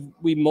ways,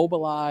 we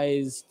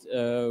mobilized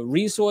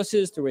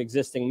resources through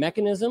existing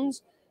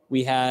mechanisms.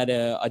 We had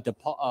a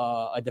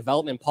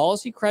development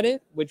policy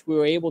credit, which we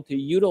were able to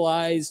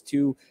utilize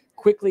to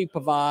quickly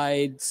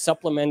provide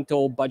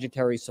supplemental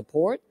budgetary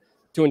support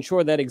to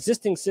ensure that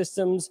existing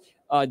systems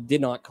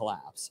did not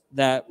collapse,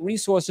 that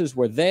resources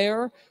were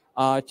there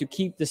to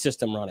keep the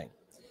system running.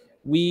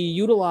 We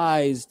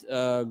utilized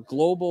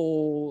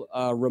global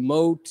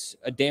remote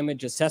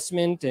damage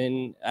assessment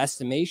and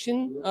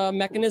estimation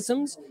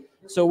mechanisms.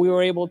 So we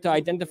were able to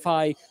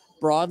identify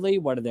broadly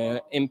what are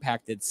the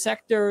impacted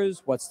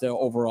sectors, what's the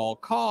overall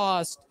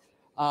cost,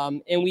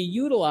 and we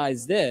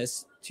utilize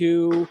this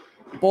to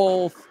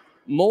both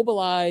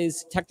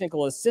mobilize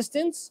technical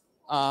assistance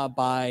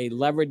by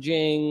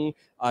leveraging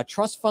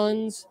trust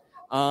funds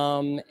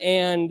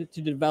and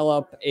to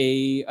develop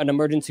an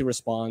emergency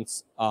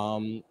response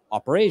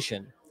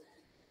operation.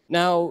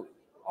 Now,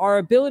 our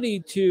ability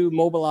to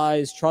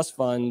mobilize trust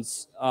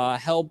funds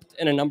helped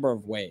in a number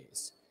of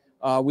ways.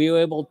 We were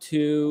able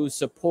to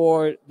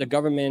support the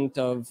government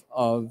of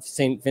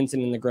St.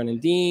 Vincent and the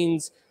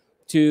Grenadines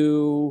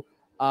to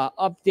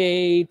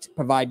update,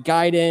 provide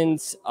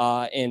guidance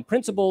and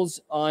principles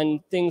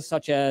on things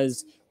such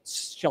as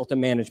shelter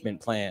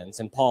management plans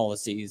and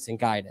policies and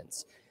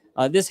guidance.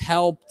 This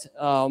helped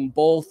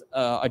both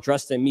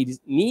address the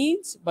immediate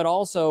needs, but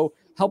also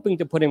helping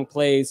to put in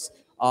place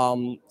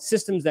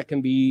systems that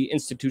can be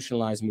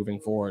institutionalized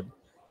moving forward.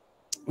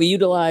 We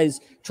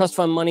utilize trust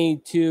fund money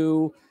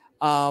to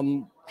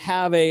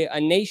have a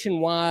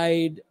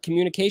nationwide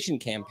communication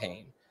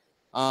campaign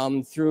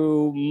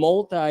through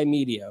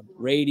multimedia,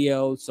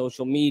 radio,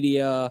 social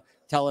media,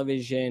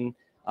 television,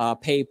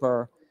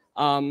 paper.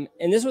 And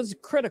this was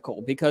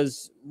critical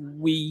because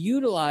we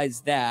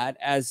utilized that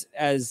as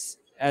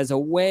a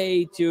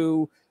way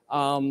to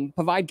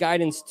provide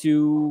guidance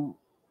to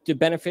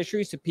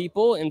beneficiaries, to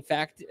people, in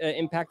fact,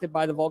 impacted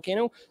by the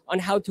volcano, on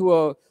how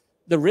to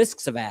the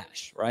risks of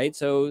ash, right?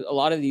 So a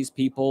lot of these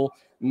people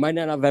might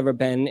not have ever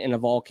been in a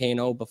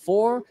volcano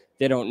before.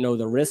 They don't know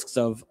the risks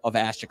of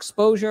ash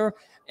exposure.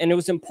 And it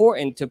was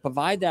important to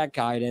provide that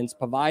guidance,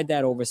 provide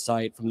that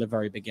oversight from the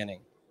very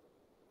beginning.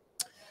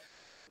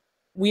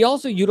 We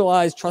also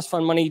utilize trust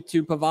fund money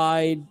to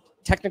provide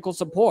technical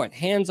support,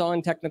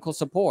 hands-on technical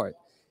support,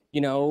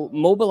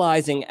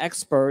 mobilizing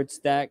experts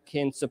that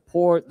can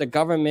support the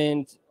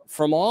government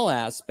from all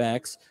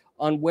aspects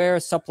on where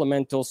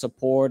supplemental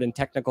support and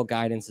technical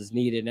guidance is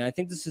needed. And I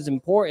think this is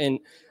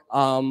important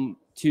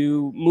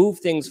to move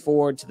things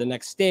forward to the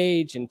next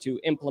stage and to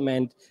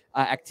implement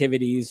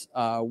activities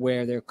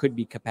where there could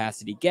be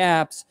capacity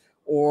gaps,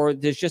 or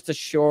there's just a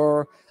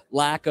sure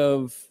lack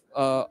of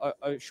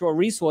sure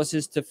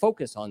resources to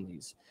focus on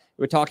these.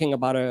 We're talking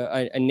about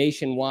a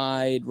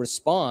nationwide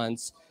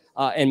response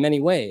in many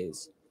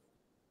ways.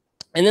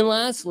 And then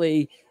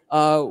lastly,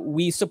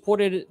 we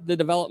supported the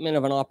development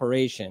of an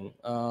operation.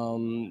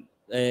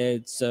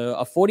 It's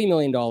a $40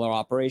 million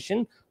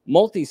operation,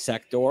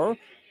 multi-sector,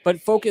 but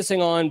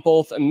focusing on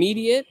both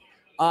immediate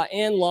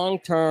and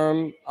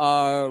long-term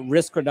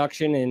risk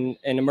reduction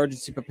and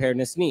emergency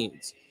preparedness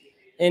needs.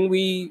 And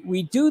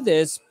we do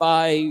this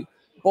by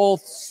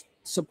both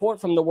support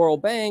from the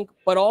World Bank,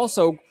 but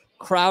also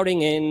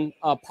crowding in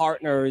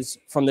partners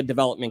from the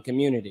development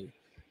community.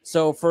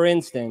 So, for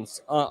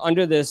instance,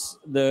 under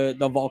the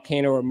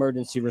Volcano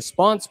Emergency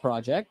Response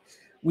Project,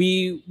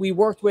 we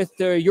worked with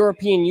the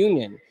European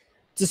Union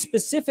to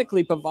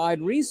specifically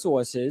provide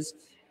resources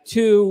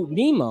to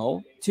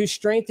NEMO to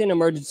strengthen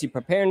emergency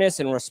preparedness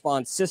and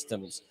response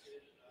systems,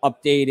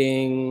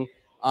 updating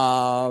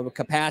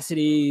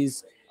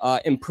capacities,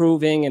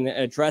 improving and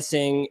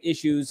addressing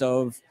issues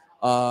of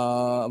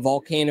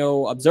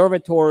volcano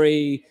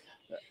observatory,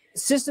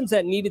 systems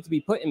that needed to be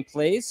put in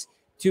place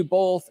to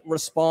both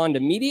respond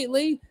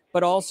immediately,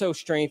 but also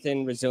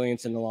strengthen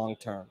resilience in the long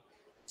term.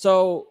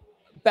 So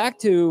back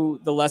to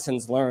the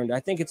lessons learned, I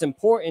think it's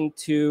important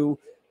to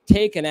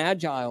take an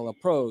agile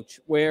approach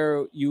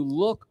where you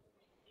look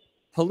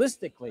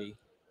holistically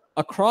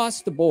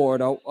across the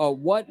board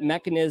what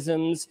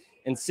mechanisms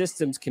and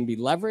systems can be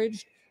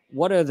leveraged,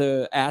 what are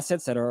the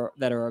assets that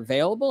are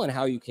available, and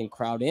how you can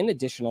crowd in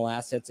additional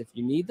assets if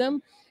you need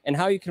them, and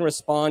how you can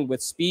respond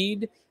with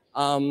speed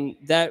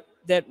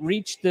that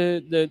reach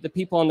the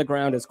people on the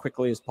ground as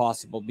quickly as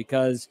possible.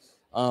 Because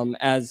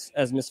as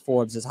Ms.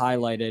 Forbes has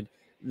highlighted,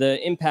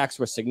 the impacts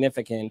were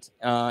significant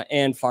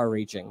and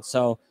far-reaching.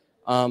 So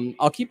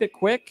I'll keep it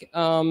quick,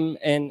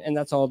 and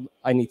that's all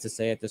I need to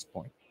say at this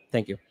point.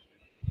 Thank you.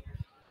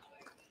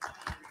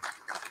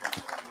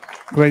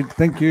 Great,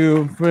 thank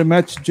you very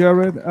much,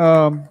 Jared.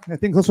 I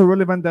think it's also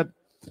relevant that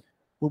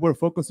we were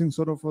focusing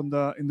sort of on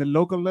in the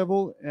local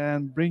level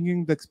and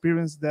bringing the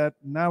experience that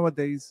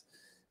nowadays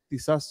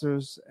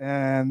disasters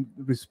and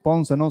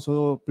response and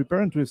also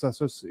preparing to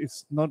disasters,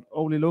 it's not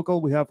only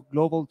local. We have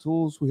global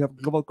tools, we have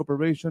global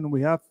cooperation,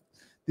 we have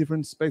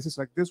different spaces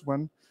like this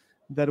one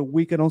that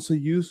we can also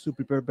use to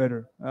prepare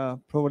better.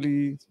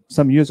 Probably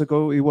some years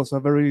ago, it was a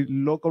very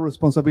local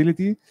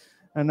responsibility.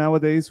 And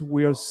nowadays,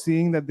 we are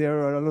seeing that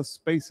there are a lot of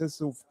spaces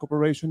of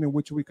cooperation in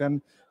which we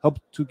can help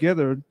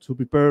together to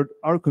prepare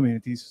our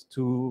communities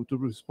to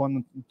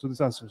respond to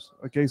disasters.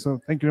 Okay,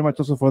 so thank you very much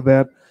also for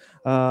that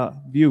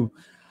view.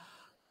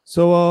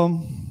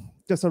 So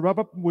just a wrap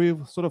up,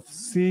 we've sort of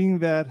seen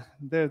that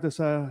there's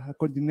a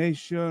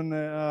coordination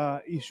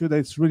issue that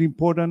is really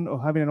important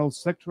of having an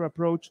all-sector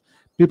approach,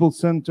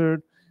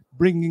 people-centered,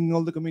 bringing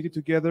all the community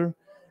together.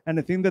 And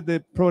I think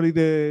that probably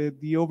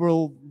the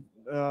overall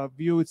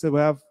view is that we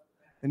have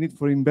a need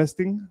for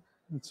investing.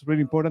 It's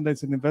really important that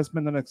it's an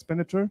investment and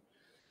expenditure.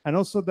 And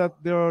also that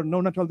there are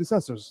no natural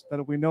disasters,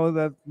 that we know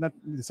that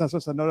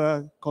disasters are not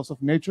a cause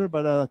of nature,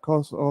 but a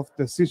cause of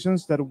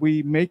decisions that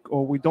we make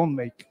or we don't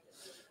make.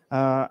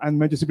 And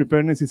emergency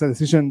preparedness is a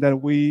decision that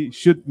we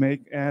should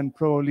make, and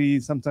probably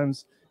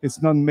sometimes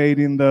it's not made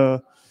in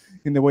the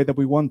way that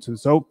we want to.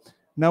 So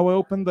now I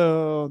open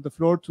the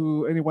floor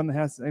to anyone that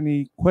has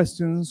any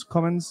questions,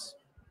 comments,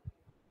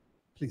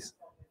 please.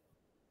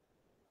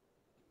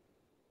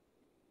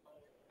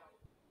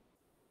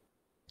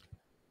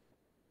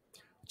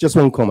 Just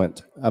one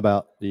comment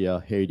about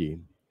the Haiti.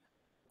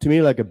 To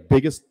me, like the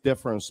biggest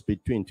difference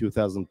between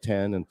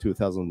 2010 and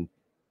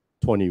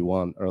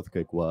 2021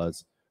 earthquake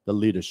was the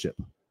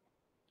leadership.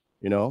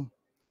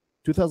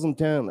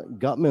 2010,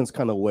 government's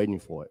kind of waiting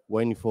for it,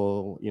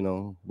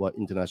 what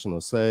international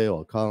say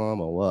or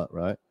come or what,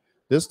 right?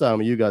 This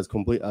time, you guys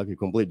complete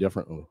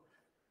differently.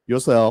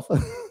 Yourself,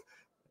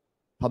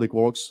 public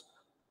works,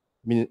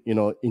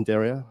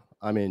 interior.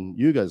 I mean,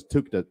 you guys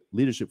took the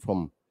leadership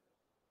from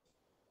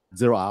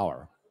 0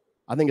 hour.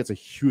 I think it's a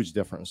huge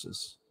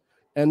differences.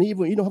 And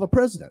even you don't have a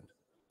president.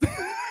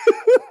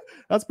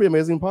 That's pretty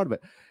amazing part of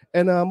it.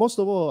 And most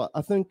of all,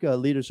 I think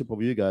leadership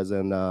of you guys,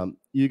 and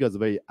you guys are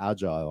very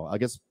agile. I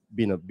guess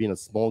being a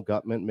small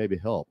government maybe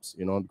helps,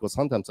 because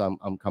sometimes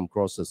I'm come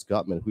across this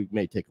government who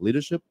may take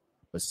leadership,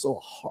 but it's so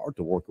hard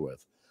to work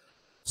with,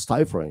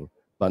 stifling,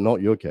 but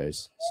not your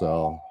case.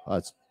 So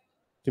it's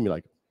to me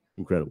like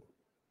incredible.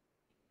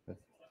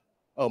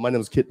 Oh, my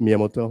name is Kit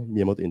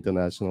Miyamoto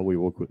International. We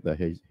work with the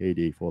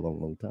Haiti for a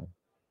long time.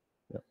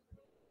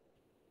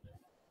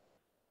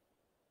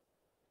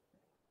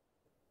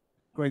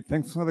 Great,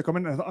 thanks for the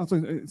comment.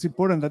 Also, it's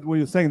important that what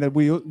you're saying, that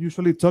we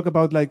usually talk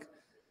about like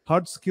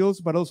hard skills,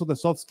 but also the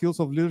soft skills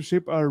of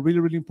leadership are really,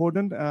 really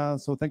important.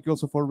 So thank you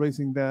also for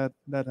raising that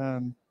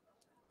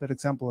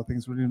example. I think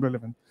it's really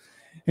relevant.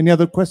 Any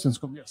other questions?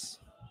 Yes.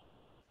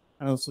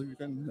 And also you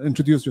can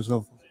introduce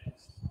yourself.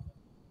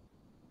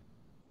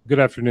 Good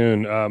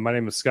afternoon. My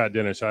name is Scott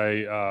Denish.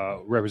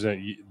 I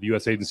represent the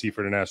U.S. Agency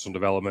for International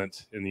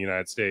Development in the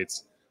United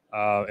States.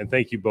 And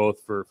thank you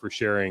both for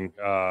sharing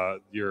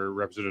your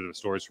representative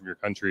stories from your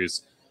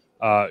countries.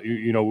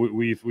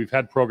 We've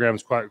had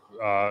programs quite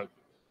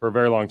for a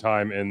very long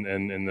time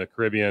in the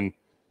Caribbean,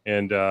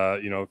 and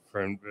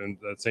from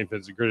St.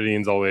 Vincent and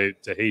Grenadines all the way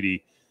to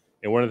Haiti.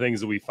 And one of the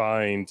things that we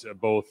find,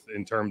 both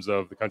in terms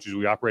of the countries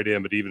we operate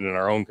in, but even in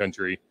our own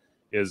country,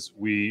 is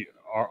we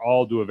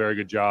all do a very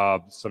good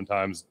job.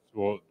 Sometimes,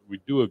 we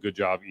do a good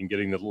job in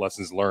getting the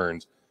lessons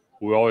learned.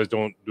 We always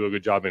don't do a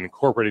good job in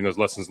incorporating those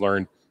lessons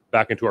learned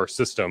back into our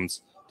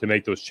systems to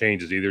make those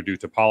changes, either due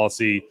to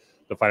policy,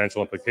 the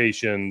financial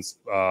implications,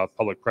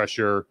 public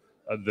pressure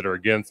that are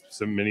against.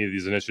 So many of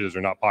these initiatives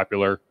are not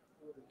popular.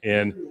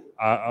 And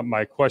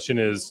my question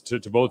is to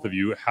both of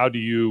you: how do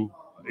you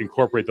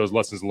incorporate those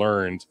lessons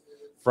learned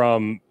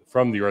from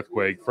the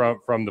earthquake,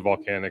 from the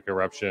volcanic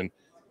eruption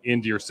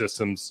into your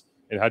systems?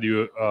 And how do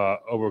you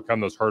overcome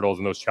those hurdles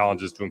and those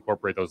challenges to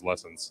incorporate those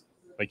lessons?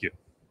 Thank you.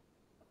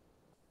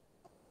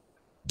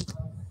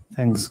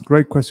 Thanks.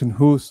 Great question.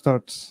 Who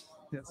starts?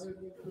 Yes.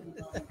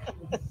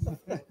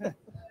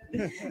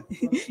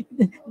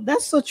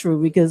 That's so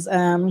true, because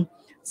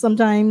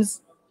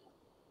sometimes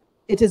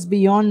it is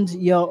beyond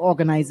your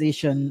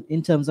organization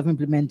in terms of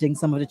implementing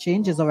some of the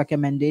changes or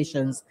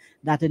recommendations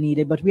that are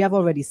needed. But we have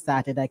already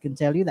started, I can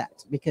tell you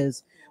that,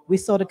 because we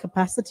saw the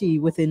capacity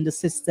within the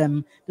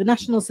system. The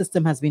national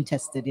system has been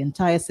tested. The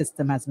entire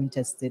system has been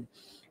tested.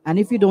 And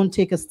if you don't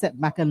take a step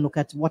back and look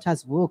at what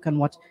has worked and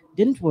what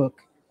didn't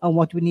work, and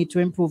what we need to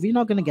improve, you're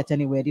not going to get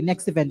anywhere. The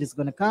next event is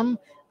going to come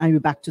and we're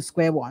back to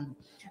square one.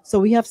 So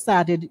we have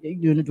started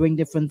doing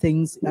different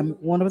things.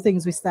 One of the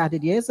things we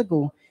started years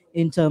ago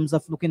in terms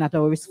of looking at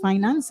our risk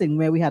financing,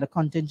 where we had a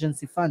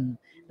contingency fund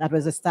that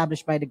was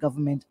established by the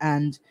government.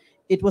 And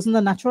it wasn't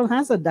a natural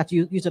hazard that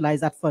you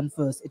utilized that fund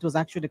first. It was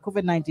actually the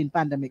COVID-19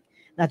 pandemic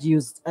that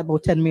used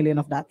about 10 million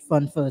of that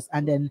fund first.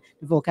 And then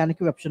the volcanic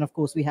eruption, of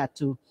course, we had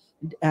to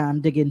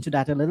dig into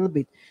that a little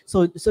bit.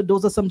 So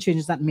those are some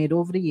changes that made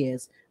over the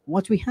years.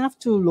 What we have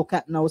to look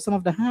at now, some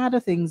of the harder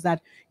things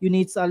that you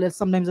need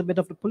sometimes a bit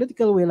of the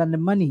political will and the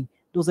money.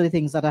 Those are the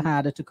things that are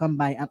harder to come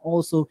by, and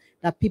also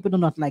that people do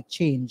not like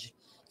change.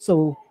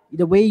 So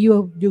the way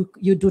you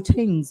do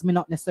things may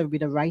not necessarily be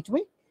the right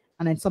way.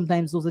 And then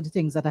sometimes those are the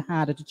things that are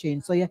harder to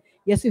change. So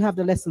yes, you have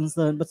the lessons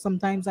learned, but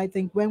sometimes I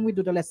think when we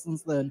do the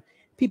lessons learned,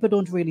 people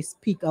don't really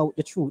speak out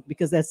the truth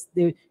because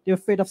they're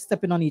afraid of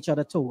stepping on each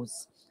other's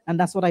toes. And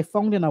that's what I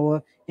found in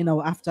our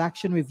after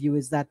action review,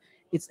 is that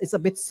it's a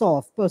bit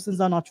soft. Persons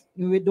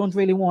don't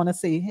really want to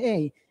say,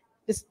 hey,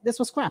 this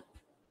was crap,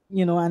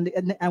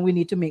 and we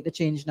need to make the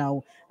change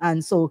now.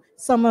 And so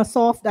some are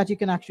soft that you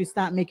can actually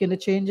start making the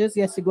changes.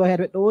 Yes, you go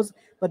ahead with those,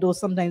 but those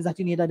sometimes that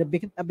you need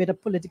a bit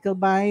of political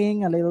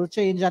buying, a little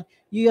change that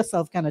you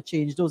yourself cannot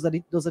change. Those are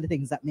the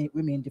things that may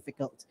remain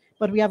difficult.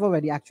 But we have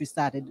already actually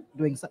started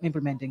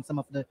implementing some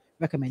of the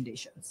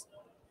recommendations.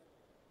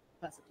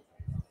 That's it.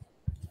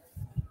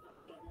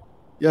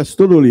 Yes,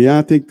 totally.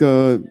 I think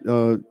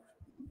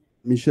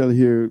Michelle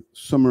here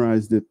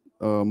summarized it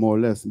more or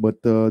less. But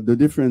the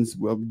difference,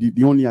 well,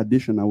 the only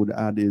addition I would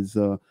add is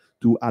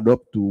to add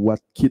up to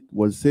what Kit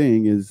was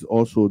saying is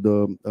also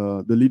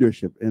the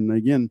leadership. And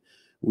again,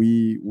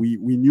 we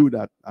knew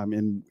that. I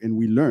mean, and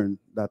we learned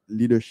that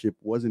leadership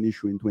was an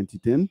issue in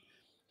 2010.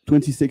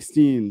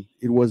 2016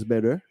 it was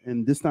better,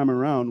 and this time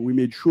around we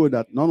made sure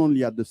that not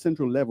only at the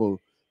central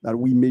level that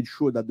we made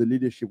sure that the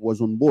leadership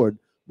was on board,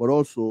 but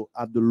also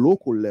at the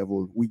local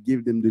level we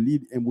gave them the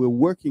lead, and we're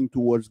working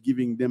towards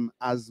giving them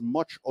as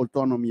much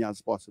autonomy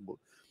as possible.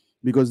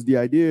 Because the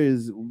idea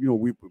is,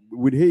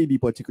 with Haiti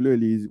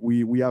particularly, is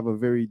we have a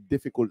very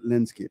difficult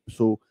landscape,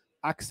 so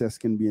access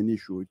can be an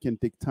issue. It can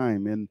take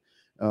time, and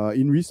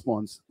in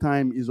response,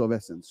 time is of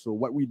essence. So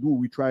what we do,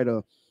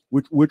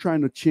 we're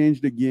trying to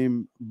change the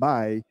game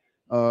by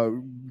uh,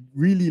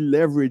 really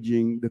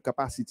leveraging the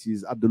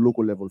capacities at the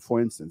local level.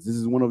 For instance, this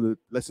is one of the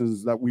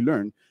lessons that we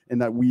learned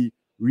and that we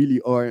really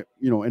are,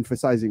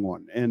 emphasizing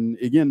on. And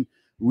again,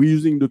 we're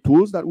using the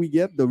tools that we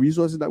get, the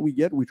resources that we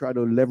get. We try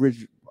to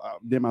leverage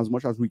them as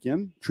much as we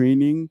can,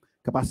 training,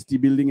 capacity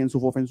building, and so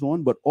forth and so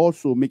on, but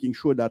also making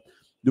sure that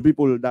the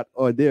people that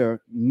are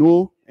there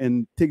know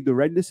and take the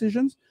right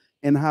decisions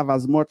and have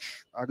as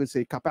much, I could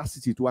say,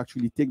 capacity to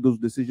actually take those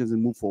decisions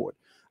and move forward.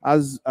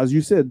 As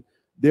you said,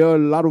 there are a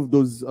lot of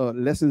those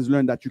lessons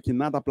learned that you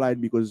cannot apply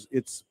because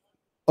it's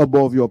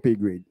above your pay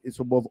grade. It's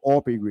above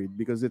our pay grade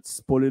because it's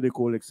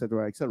political,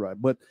 etc., etc.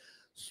 But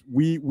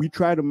we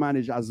try to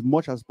manage as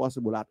much as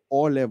possible at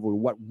all level.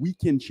 What we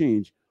can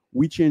change,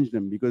 we change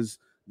them, because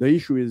the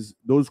issue is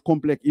those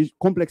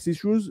complex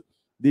issues.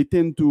 They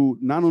tend to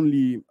not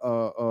only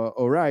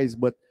arise,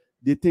 but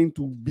they tend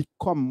to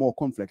become more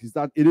complex.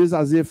 It is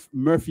as if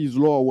Murphy's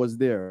law was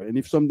there, and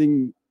if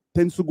something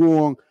tends to go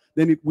wrong,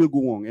 then it will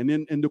go wrong. And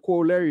then the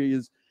corollary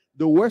is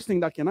the worst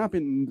thing that can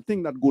happen, the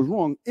thing that goes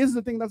wrong, is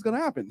the thing that's going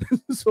to happen.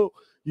 So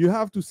you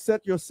have to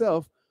set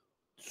yourself,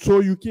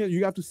 so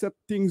you have to set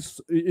things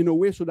in a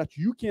way so that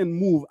you can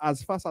move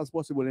as fast as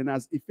possible and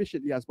as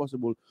efficiently as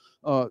possible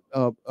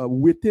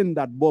within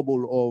that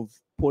bubble of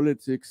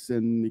politics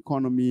and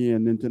economy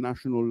and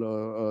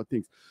international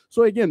things.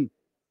 So again,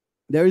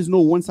 there is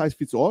no one size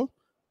fits all.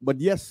 But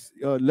yes,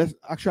 let's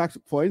actually,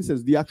 for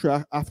instance, the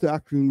actual after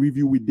action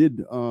review we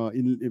did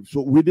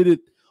so we did it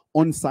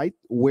on site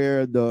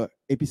where the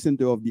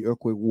epicenter of the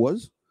earthquake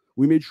was.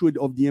 We made sure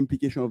of the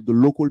implication of the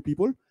local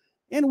people,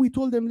 and we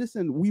told them,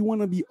 listen, we want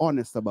to be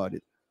honest about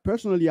it.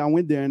 Personally, I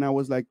went there and I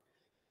was like,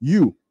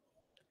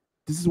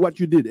 this is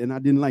what you did, and I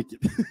didn't like it.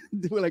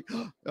 They were like,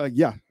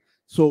 yeah.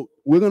 So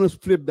we're gonna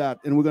flip that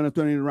and we're gonna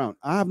turn it around.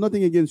 I have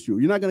nothing against you.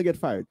 You're not gonna get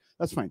fired.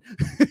 That's fine.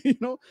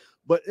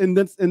 But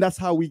that's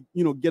how we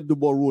get the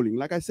ball rolling.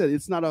 Like I said,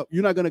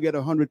 you're not gonna get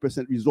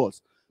 100%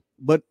 results,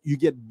 but you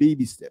get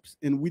baby steps.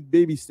 And with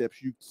baby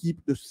steps, you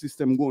keep the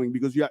system going,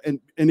 because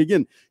and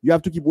again, you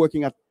have to keep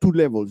working at two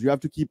levels. You have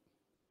to keep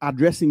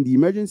addressing the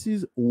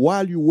emergencies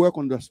while you work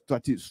on the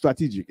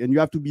strategic, and you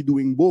have to be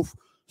doing both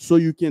so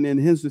you can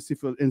enhance the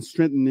system and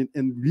strengthen it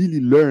and really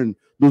learn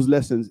those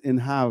lessons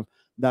and have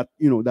that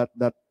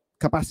that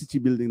capacity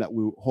building that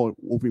we're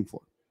hoping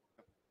for.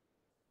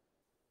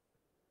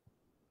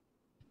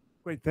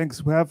 Great,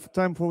 thanks. We have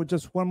time for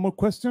just one more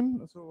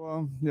question.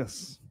 So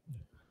yes.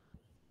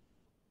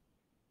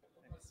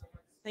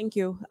 Thank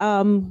you.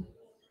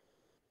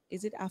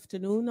 Is it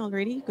afternoon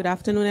already? Good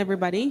afternoon,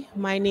 everybody.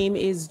 My name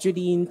is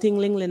Judine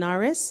Tingling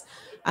Linares.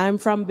 I'm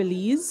from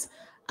Belize,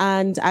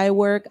 and I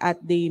work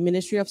at the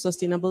Ministry of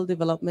Sustainable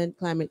Development,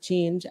 Climate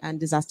Change, and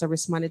Disaster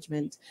Risk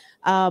Management.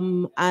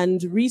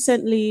 And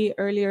recently,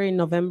 earlier in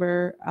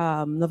November,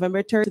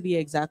 November 3rd to be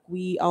exact,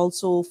 we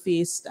also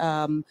faced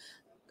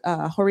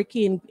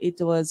hurricane. It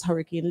was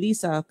Hurricane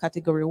Lisa,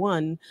 Category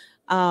 1.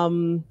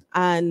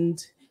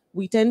 And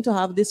we tend to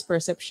have this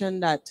perception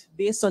that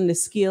based on the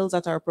skills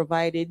that are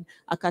provided,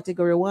 a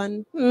Category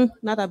 1,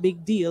 not a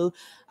big deal.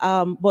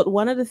 But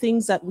one of the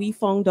things that we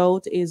found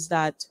out is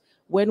that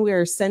when we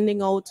are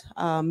sending out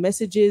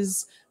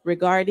messages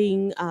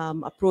regarding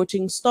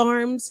approaching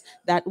storms,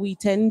 that we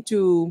tend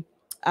to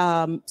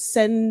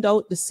send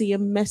out the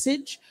same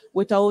message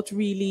without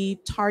really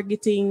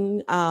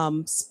targeting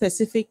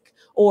specific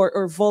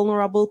or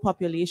vulnerable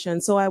population.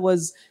 So I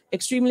was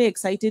extremely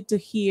excited to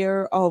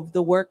hear of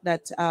the work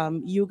that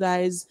you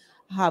guys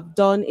have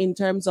done in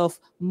terms of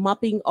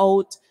mapping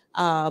out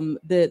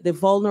the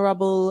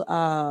vulnerable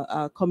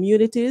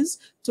communities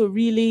to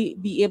really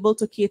be able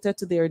to cater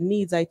to their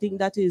needs. I think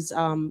that is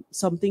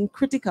something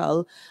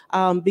critical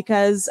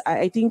because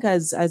I think,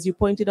 as you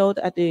pointed out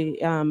at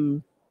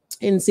the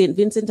in St.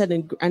 Vincent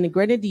and the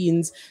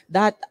Grenadines,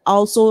 that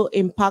also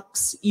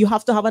impacts, you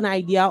have to have an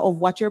idea of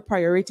what your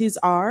priorities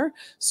are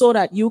so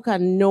that you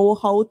can know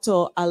how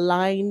to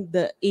align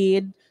the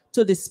aid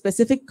to the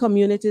specific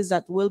communities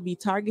that will be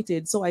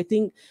targeted. So I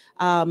think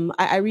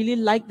I really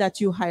like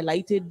that you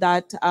highlighted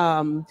that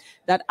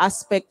that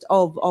aspect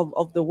of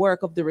the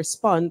work, of the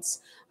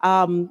response.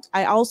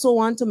 I also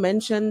want to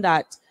mention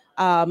that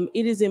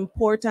it is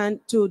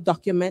important to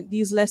document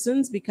these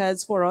lessons,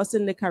 because for us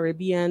in the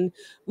Caribbean,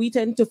 we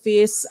tend to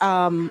face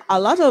a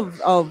lot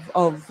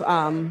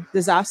of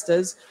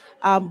disasters,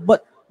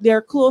 but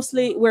we're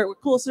closely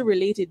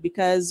related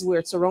because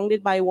we're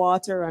surrounded by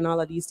water and all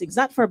of these things.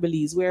 Not for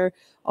Belize, we're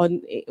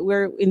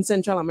in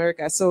Central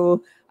America,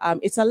 so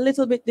it's a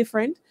little bit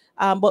different.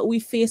 But we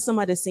face some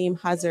of the same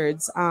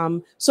hazards.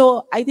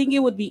 So I think it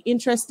would be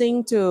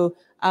interesting to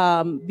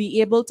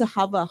be able to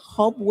have a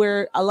hub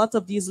where a lot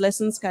of these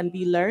lessons can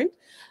be learned.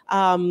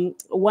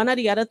 One of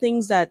the other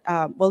things that,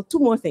 well, two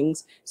more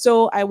things.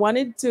 So I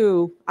wanted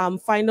to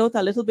find out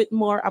a little bit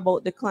more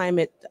about the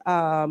climate,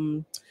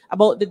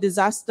 about the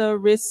disaster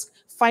risk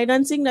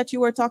financing that you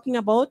were talking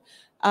about.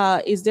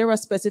 Is there a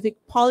specific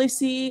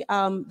policy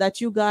that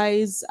you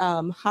guys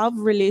have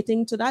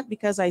relating to that?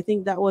 Because I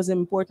think that was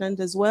important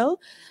as well.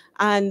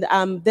 And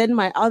then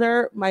my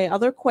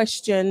other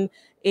question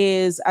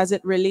is as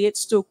it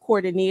relates to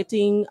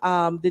coordinating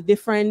the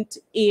different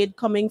aid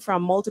coming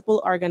from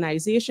multiple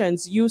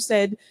organizations. You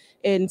said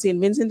in St.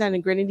 Vincent and the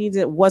Grenadines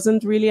it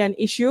wasn't really an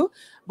issue,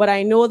 but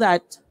I know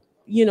that,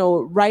 you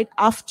know, right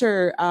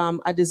after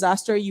a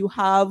disaster, you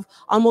have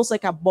almost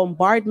like a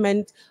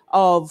bombardment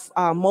of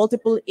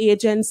multiple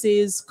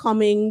agencies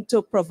coming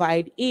to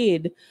provide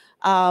aid.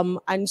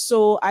 And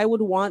so I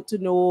would want to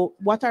know,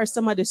 what are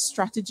some of the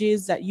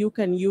strategies that you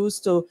can use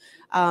to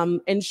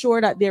ensure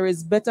that there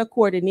is better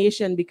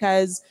coordination,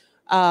 because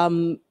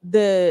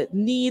the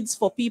needs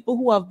for people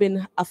who have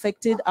been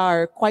affected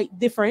are quite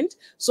different.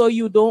 So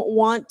you don't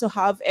want to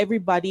have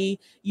everybody,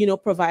 you know,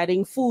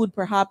 providing food.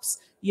 Perhaps,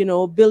 you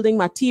know, building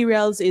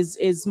materials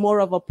is more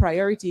of a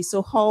priority.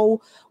 So how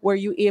were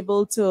you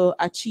able to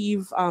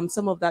achieve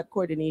some of that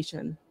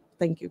coordination?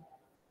 Thank you.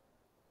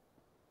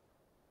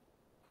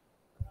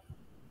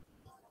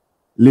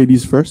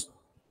 Ladies first.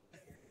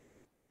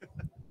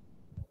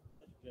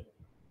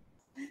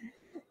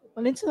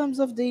 Well, in terms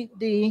of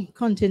the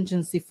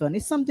contingency fund,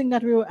 it's something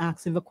that we were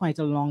asking for quite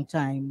a long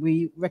time.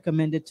 We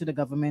recommended to the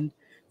government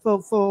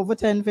for over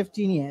 10,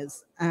 15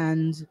 years.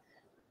 And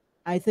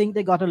I think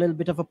they got a little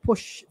bit of a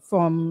push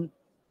from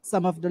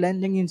some of the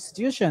lending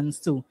institutions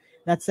too,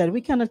 that said,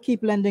 we cannot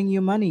keep lending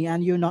you money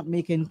and you're not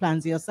making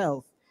plans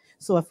yourself.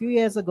 So a few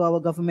years ago, our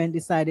government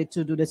decided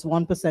to do this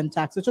 1%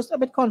 tax, which was a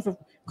bit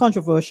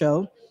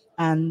controversial.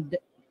 And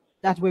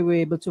that way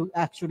we're able to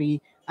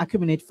actually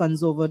accumulate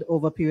funds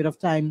over a period of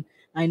time.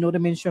 I know the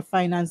Ministry of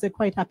Finance, they're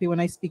quite happy.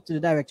 When I speak to the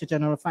Director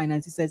General of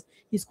Finance, he says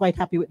he's quite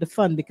happy with the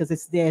fund because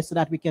it's there so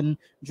that we can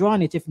draw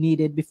on it if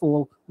needed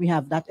before we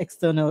have that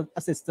external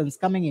assistance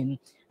coming in,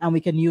 and we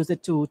can use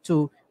it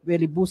to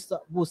really boost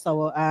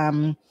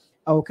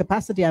our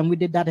capacity. And we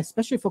did that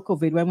especially for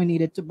COVID, when we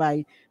needed to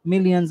buy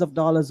millions of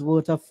dollars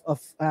worth of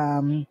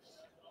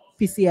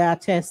PCR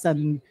tests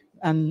and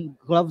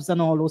gloves and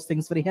all those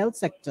things for the health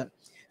sector.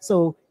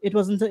 So it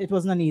wasn't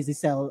an easy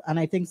sell, and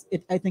I think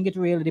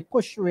the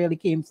push really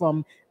came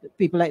from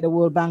people like the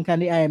World Bank and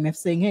the IMF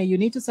saying, hey, you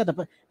need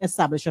to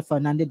establish a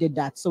fund, and they did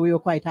that. So we were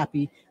quite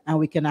happy, and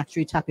we can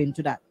actually tap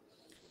into that.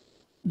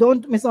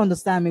 Don't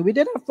misunderstand me. We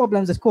did have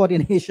problems with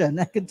coordination.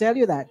 I can tell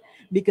you that,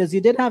 because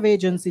you did have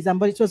agencies,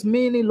 but it was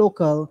mainly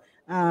local.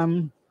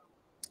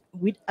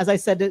 As I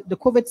said, the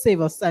COVID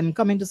saved us, and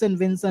coming to St.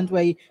 Vincent,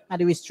 where you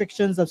had the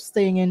restrictions of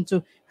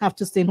have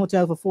to stay in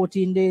hotel for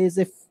 14 days,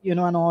 if you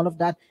know, and all of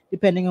that,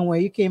 depending on where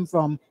you came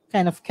from,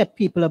 kind of kept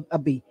people a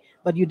bit.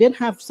 But you did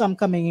have some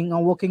coming in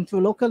and working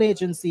through local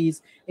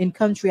agencies in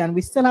country, and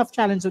we still have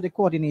challenge with the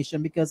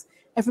coordination because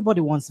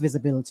everybody wants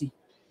visibility.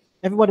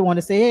 Everybody want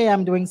to say, hey,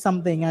 I'm doing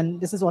something and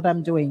this is what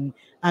I'm doing,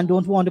 and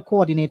don't want to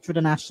coordinate through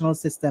the national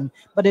system.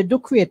 But they do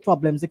create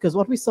problems, because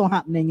what we saw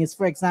happening is,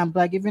 for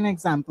example, I'll give you an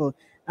example.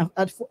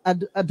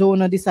 A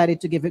donor decided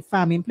to give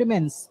farm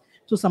implements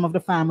to some of the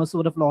farmers who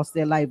would have lost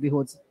their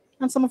livelihoods.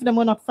 And some of them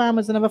were not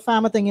farmers and never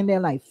farm a thing in their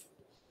life,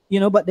 you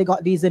know, but they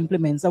got these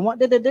implements. And what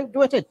did they do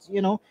with it,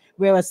 you know?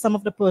 Whereas some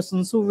of the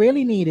persons who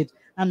really need it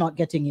are not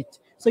getting it.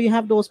 So you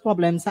have those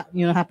problems,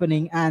 you know,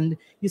 happening, and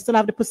you still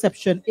have the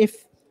perception,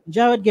 if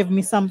Jared gave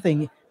me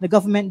something, the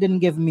government didn't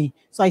give me,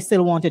 so I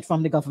still want it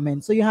from the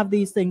government. So you have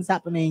these things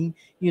happening,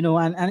 you know,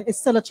 and it's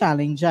still a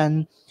challenge.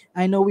 And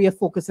I know we are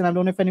focusing, I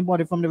don't know if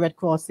anybody from the Red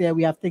Cross here,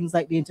 we have things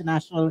like the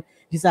International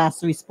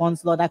Disaster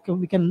Response Law that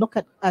we can look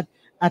at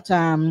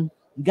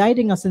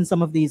guiding us in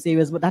some of these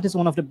areas, but that is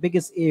one of the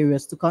biggest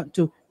areas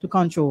to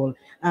control.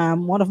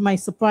 One of my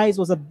surprise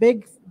was a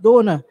big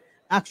donor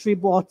actually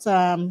bought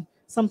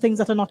some things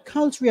that are not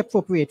culturally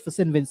appropriate for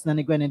St. Vincent and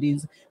the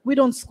Grenadines. We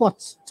don't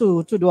squat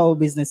to do our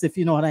business, if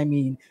you know what I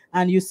mean.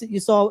 And you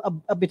saw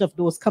a bit of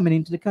those coming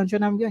into the country,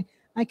 and I'm going,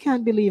 I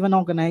can't believe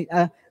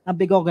a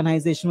big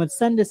organization would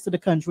send this to the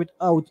country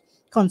without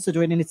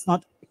considering it's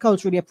not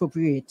culturally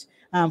appropriate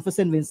for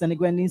St. Vincent and the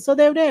Grenadines. So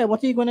they're there.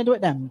 What are you going to do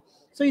with them?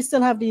 So you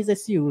still have these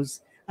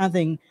issues. I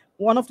think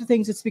one of the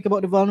things to speak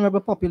about the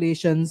vulnerable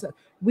populations,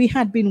 we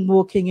had been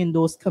working in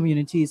those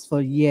communities for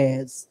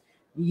years.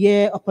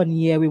 Year upon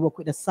year, we work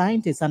with the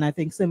scientists, and I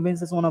think St.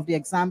 Vincent is one of the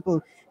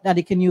examples that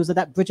they can use of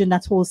that bridging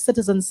that whole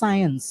citizen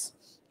science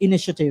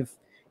initiative.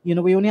 You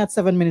know, we only had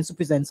 7 minutes to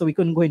present, so we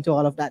couldn't go into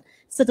all of that.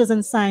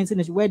 Citizen science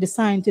initiative, where the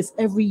scientists,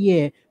 every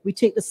year, we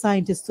take the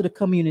scientists to the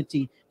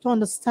community to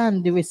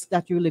understand the risk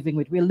that you're living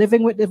with. We're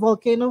living with the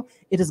volcano.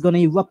 It is going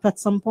to erupt at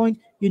some point.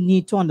 You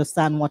need to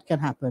understand what can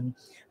happen.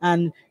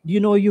 And you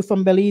know, you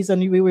from Belize,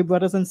 and we were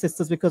brothers and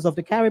sisters because of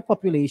the Carib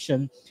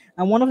population.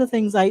 And one of the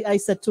things I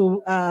said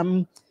to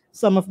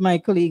some of my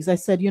colleagues, I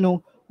said, you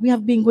know, we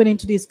have been going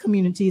into these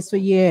communities for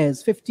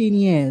years, 15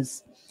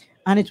 years,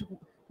 and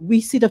we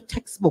see the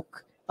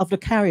textbook of the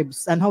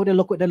Caribs and how they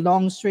look with the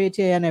long straight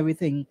hair and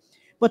everything.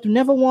 But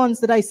never once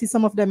did I see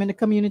some of them in the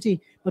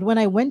community. But when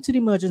I went to the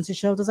emergency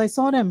shelters, I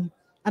saw them.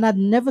 And I'd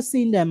never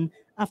seen them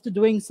after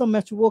doing so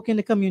much work in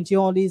the community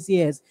all these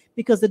years,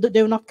 because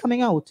they're not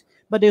coming out,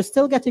 but they're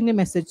still getting the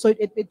message. So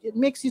it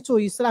makes you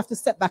you still have to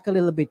step back a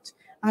little bit.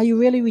 Are you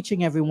really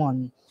reaching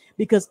everyone?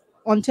 Because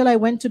until I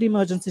went to the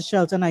emergency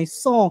shelter and I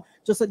saw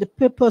just like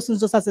the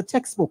persons just as a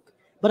textbook,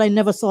 but I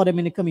never saw them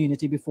in the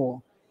community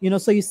before. You know,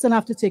 so you still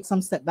have to take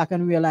some step back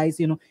and realize,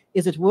 you know,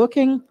 is it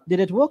working? Did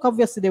it work?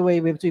 Obviously, they were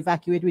able to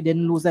evacuate. We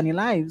didn't lose any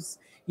lives,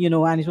 you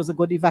know, and it was a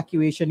good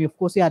evacuation. Of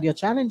course, you had your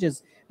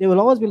challenges. There will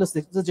always be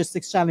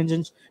logistics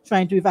challenges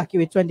trying to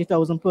evacuate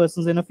 20,000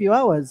 persons in a few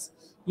hours,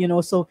 you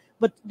know. So,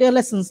 but there are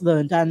lessons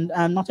learned, and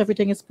not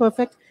everything is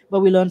perfect,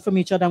 but we learn from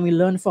each other, and we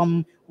learn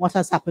from what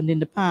has happened in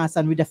the past,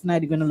 and we're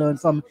definitely going to learn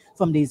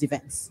from these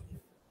events.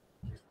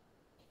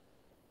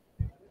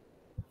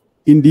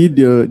 Indeed,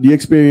 the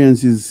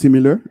experience is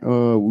similar.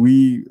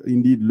 We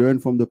indeed learn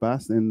from the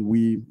past, and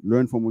we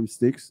learn from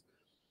mistakes.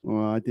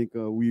 I think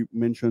we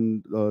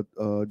mentioned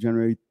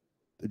January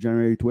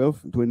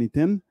 12th,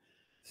 2010.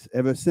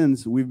 Ever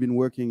since, we've been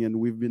working, and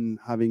we've been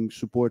having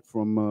support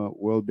from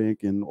World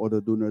Bank and other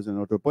donors and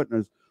other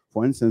partners,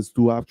 for instance,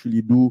 to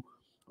actually do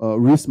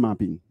risk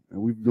mapping.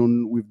 We've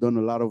done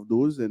a lot of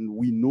those, and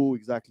we know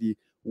exactly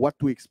what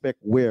to expect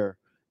where.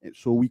 And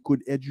so we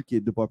could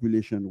educate the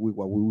population. We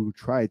will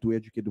try to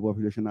educate the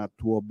population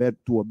to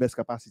our best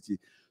capacity,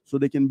 so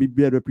they can be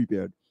better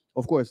prepared.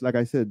 Of course, like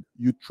I said,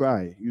 you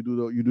try, you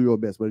do your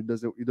best, but it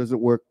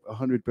doesn't work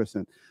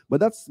 100%.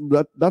 But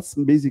that's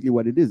basically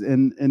what it is.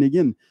 And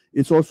again,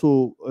 it's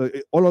also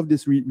all of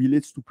this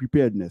relates to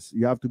preparedness.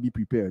 You have to be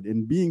prepared,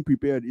 and being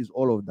prepared is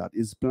all of that.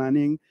 Is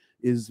planning,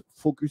 is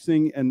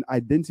focusing and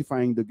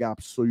identifying the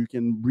gaps so you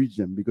can bridge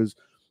them, because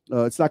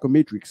it's like a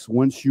matrix.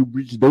 Once you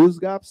bridge those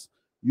gaps,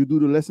 you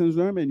do the lessons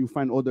learned, and you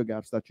find other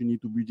gaps that you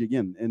need to bridge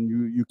again, and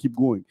you keep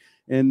going.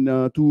 And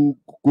to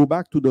go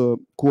back to the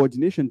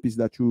coordination piece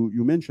that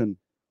you mentioned,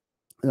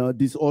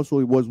 this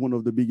also was one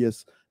of the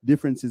biggest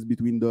differences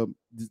between the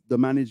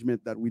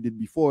management that we did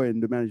before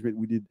and the management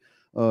we did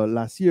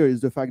last year,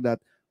 is the fact that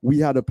we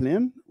had a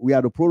plan, we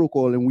had a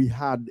protocol, and we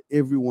had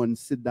everyone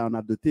sit down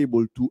at the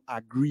table to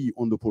agree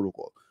on the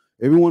protocol.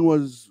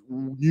 Everyone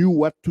knew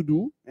what to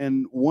do,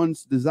 and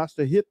once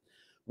disaster hit,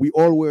 we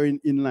all were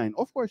in line.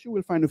 Of course, you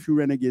will find a few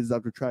renegades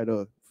that will try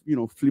to,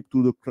 flip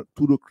through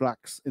the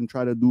cracks and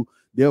try to do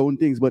their own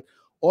things. But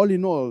all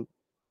in all,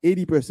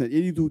 80%,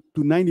 80 to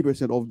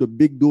 90% of the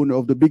big donor,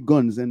 of the big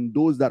guns, and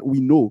those that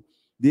we know,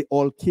 they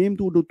all came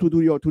to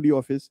the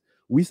office.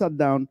 We sat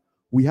down,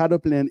 we had a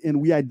plan, and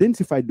we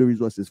identified the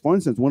resources. For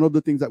instance, one of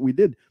the things that we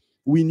did,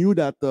 we knew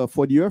that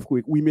for the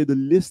earthquake, we made a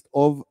list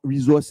of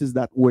resources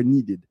that were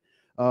needed.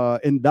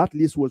 And that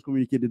list was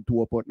communicated to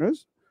our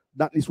partners.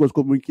 That list was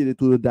communicated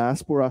to the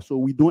diaspora, so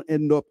we don't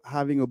end up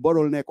having a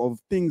bottleneck of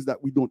things that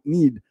we don't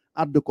need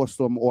at the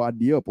custom or at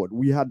the airport.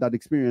 We had that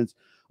experience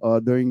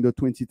during the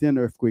 2010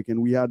 earthquake,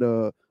 and we had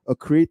a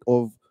crate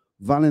of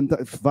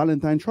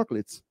Valentine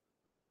chocolates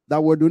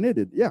that were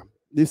donated. Yeah,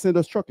 they sent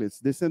us chocolates.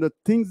 They sent us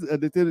things.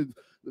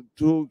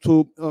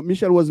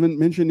 Michelle was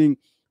mentioning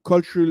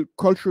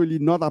culturally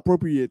not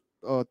appropriate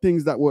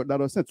things that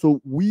are sent. So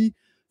we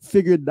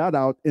figured that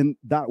out, and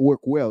that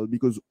worked well,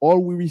 because all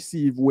we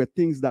received were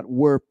things that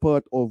were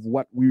part of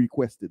what we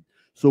requested.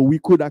 So we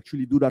could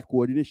actually do that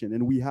coordination,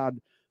 and we had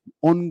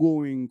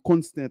ongoing,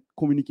 constant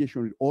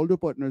communication with all the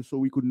partners, so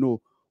we could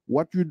know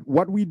what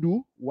we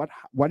do,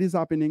 what is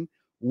happening,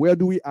 where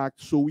do we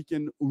act, so we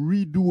can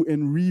redo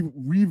and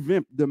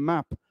revamp the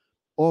map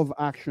of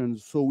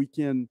actions, so we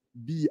can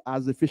be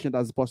as efficient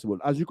as possible.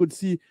 As you could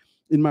see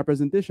in my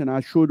presentation, I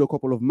showed a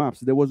couple of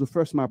maps. There was a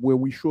first map where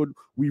we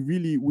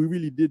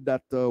really did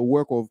that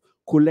work of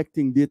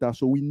collecting data,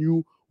 so we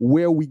knew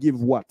where we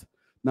give what.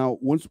 Now,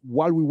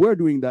 while we were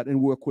doing that and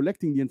we were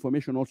collecting the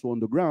information also on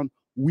the ground,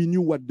 we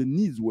knew what the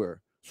needs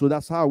were. So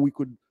that's how we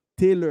could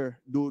tailor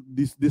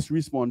this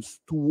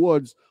response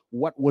towards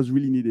what was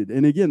really needed.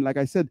 And again, like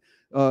I said,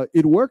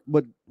 it worked,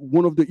 but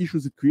one of the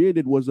issues it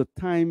created was the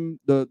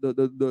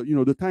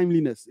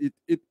timeliness.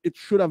 It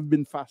should have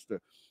been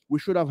faster. We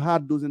should have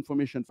had those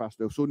information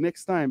faster. So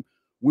next time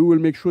we will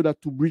make sure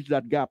that to bridge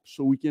that gap,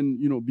 so we can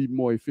be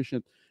more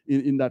efficient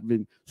in that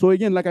vein. So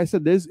again, like I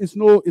said, it's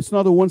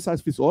not a one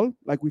size fits all.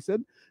 Like we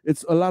said,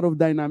 it's a lot of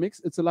dynamics.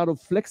 It's a lot of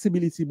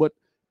flexibility, but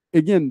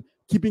again,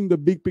 keeping the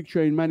big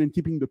picture in mind and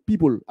keeping the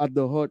people at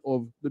the heart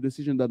of the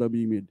decisions that are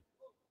being made.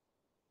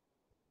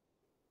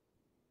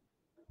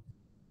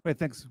 Great,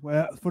 thanks.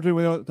 Well, fortunately,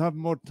 we don't have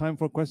more time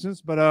for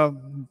questions, but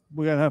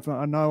we're gonna have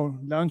an hour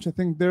lunch, I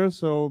think, there.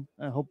 So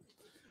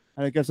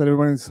I guess that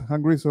everyone is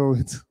hungry, so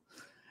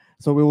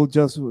we will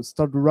just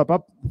start to wrap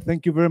up.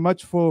 Thank you very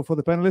much for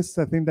the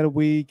panelists. I think that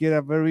we get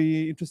a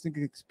very interesting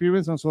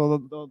experience, and so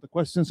the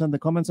questions and the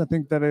comments. I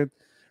think that it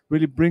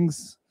really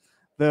brings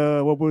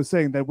what we're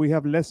saying, that we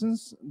have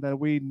lessons that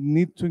we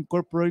need to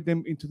incorporate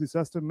them into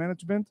disaster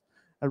management.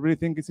 I really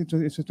think it's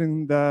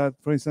interesting that,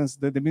 for instance,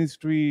 the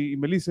ministry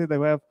in Belize, they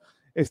have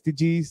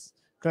SDGs,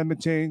 climate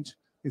change,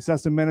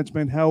 disaster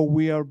management, how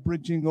we are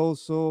bridging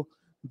also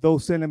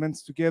those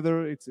elements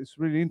together. It's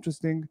really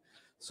interesting.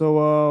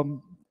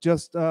 So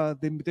just the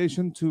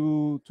invitation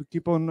to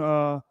keep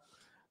on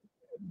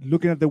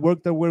looking at the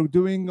work that we're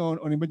doing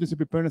on emergency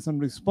preparedness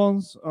and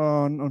response,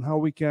 on how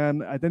we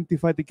can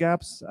identify the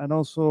gaps and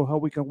also how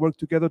we can work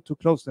together to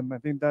close them. I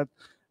think that,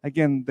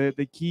 again,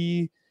 the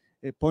key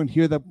point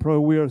here that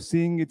probably we are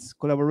seeing, it's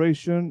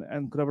collaboration,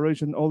 and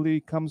collaboration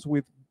only comes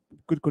with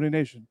good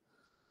coordination.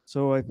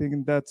 So I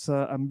think that's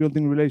I'm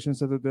building relations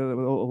that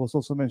was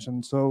also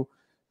mentioned. So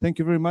thank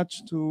you very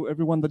much to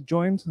everyone that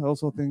joined. I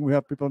also think we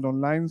have people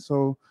online,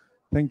 so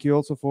thank you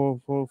also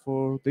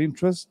for the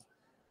interest,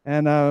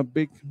 and a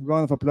big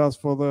round of applause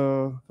for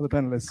the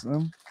panelists.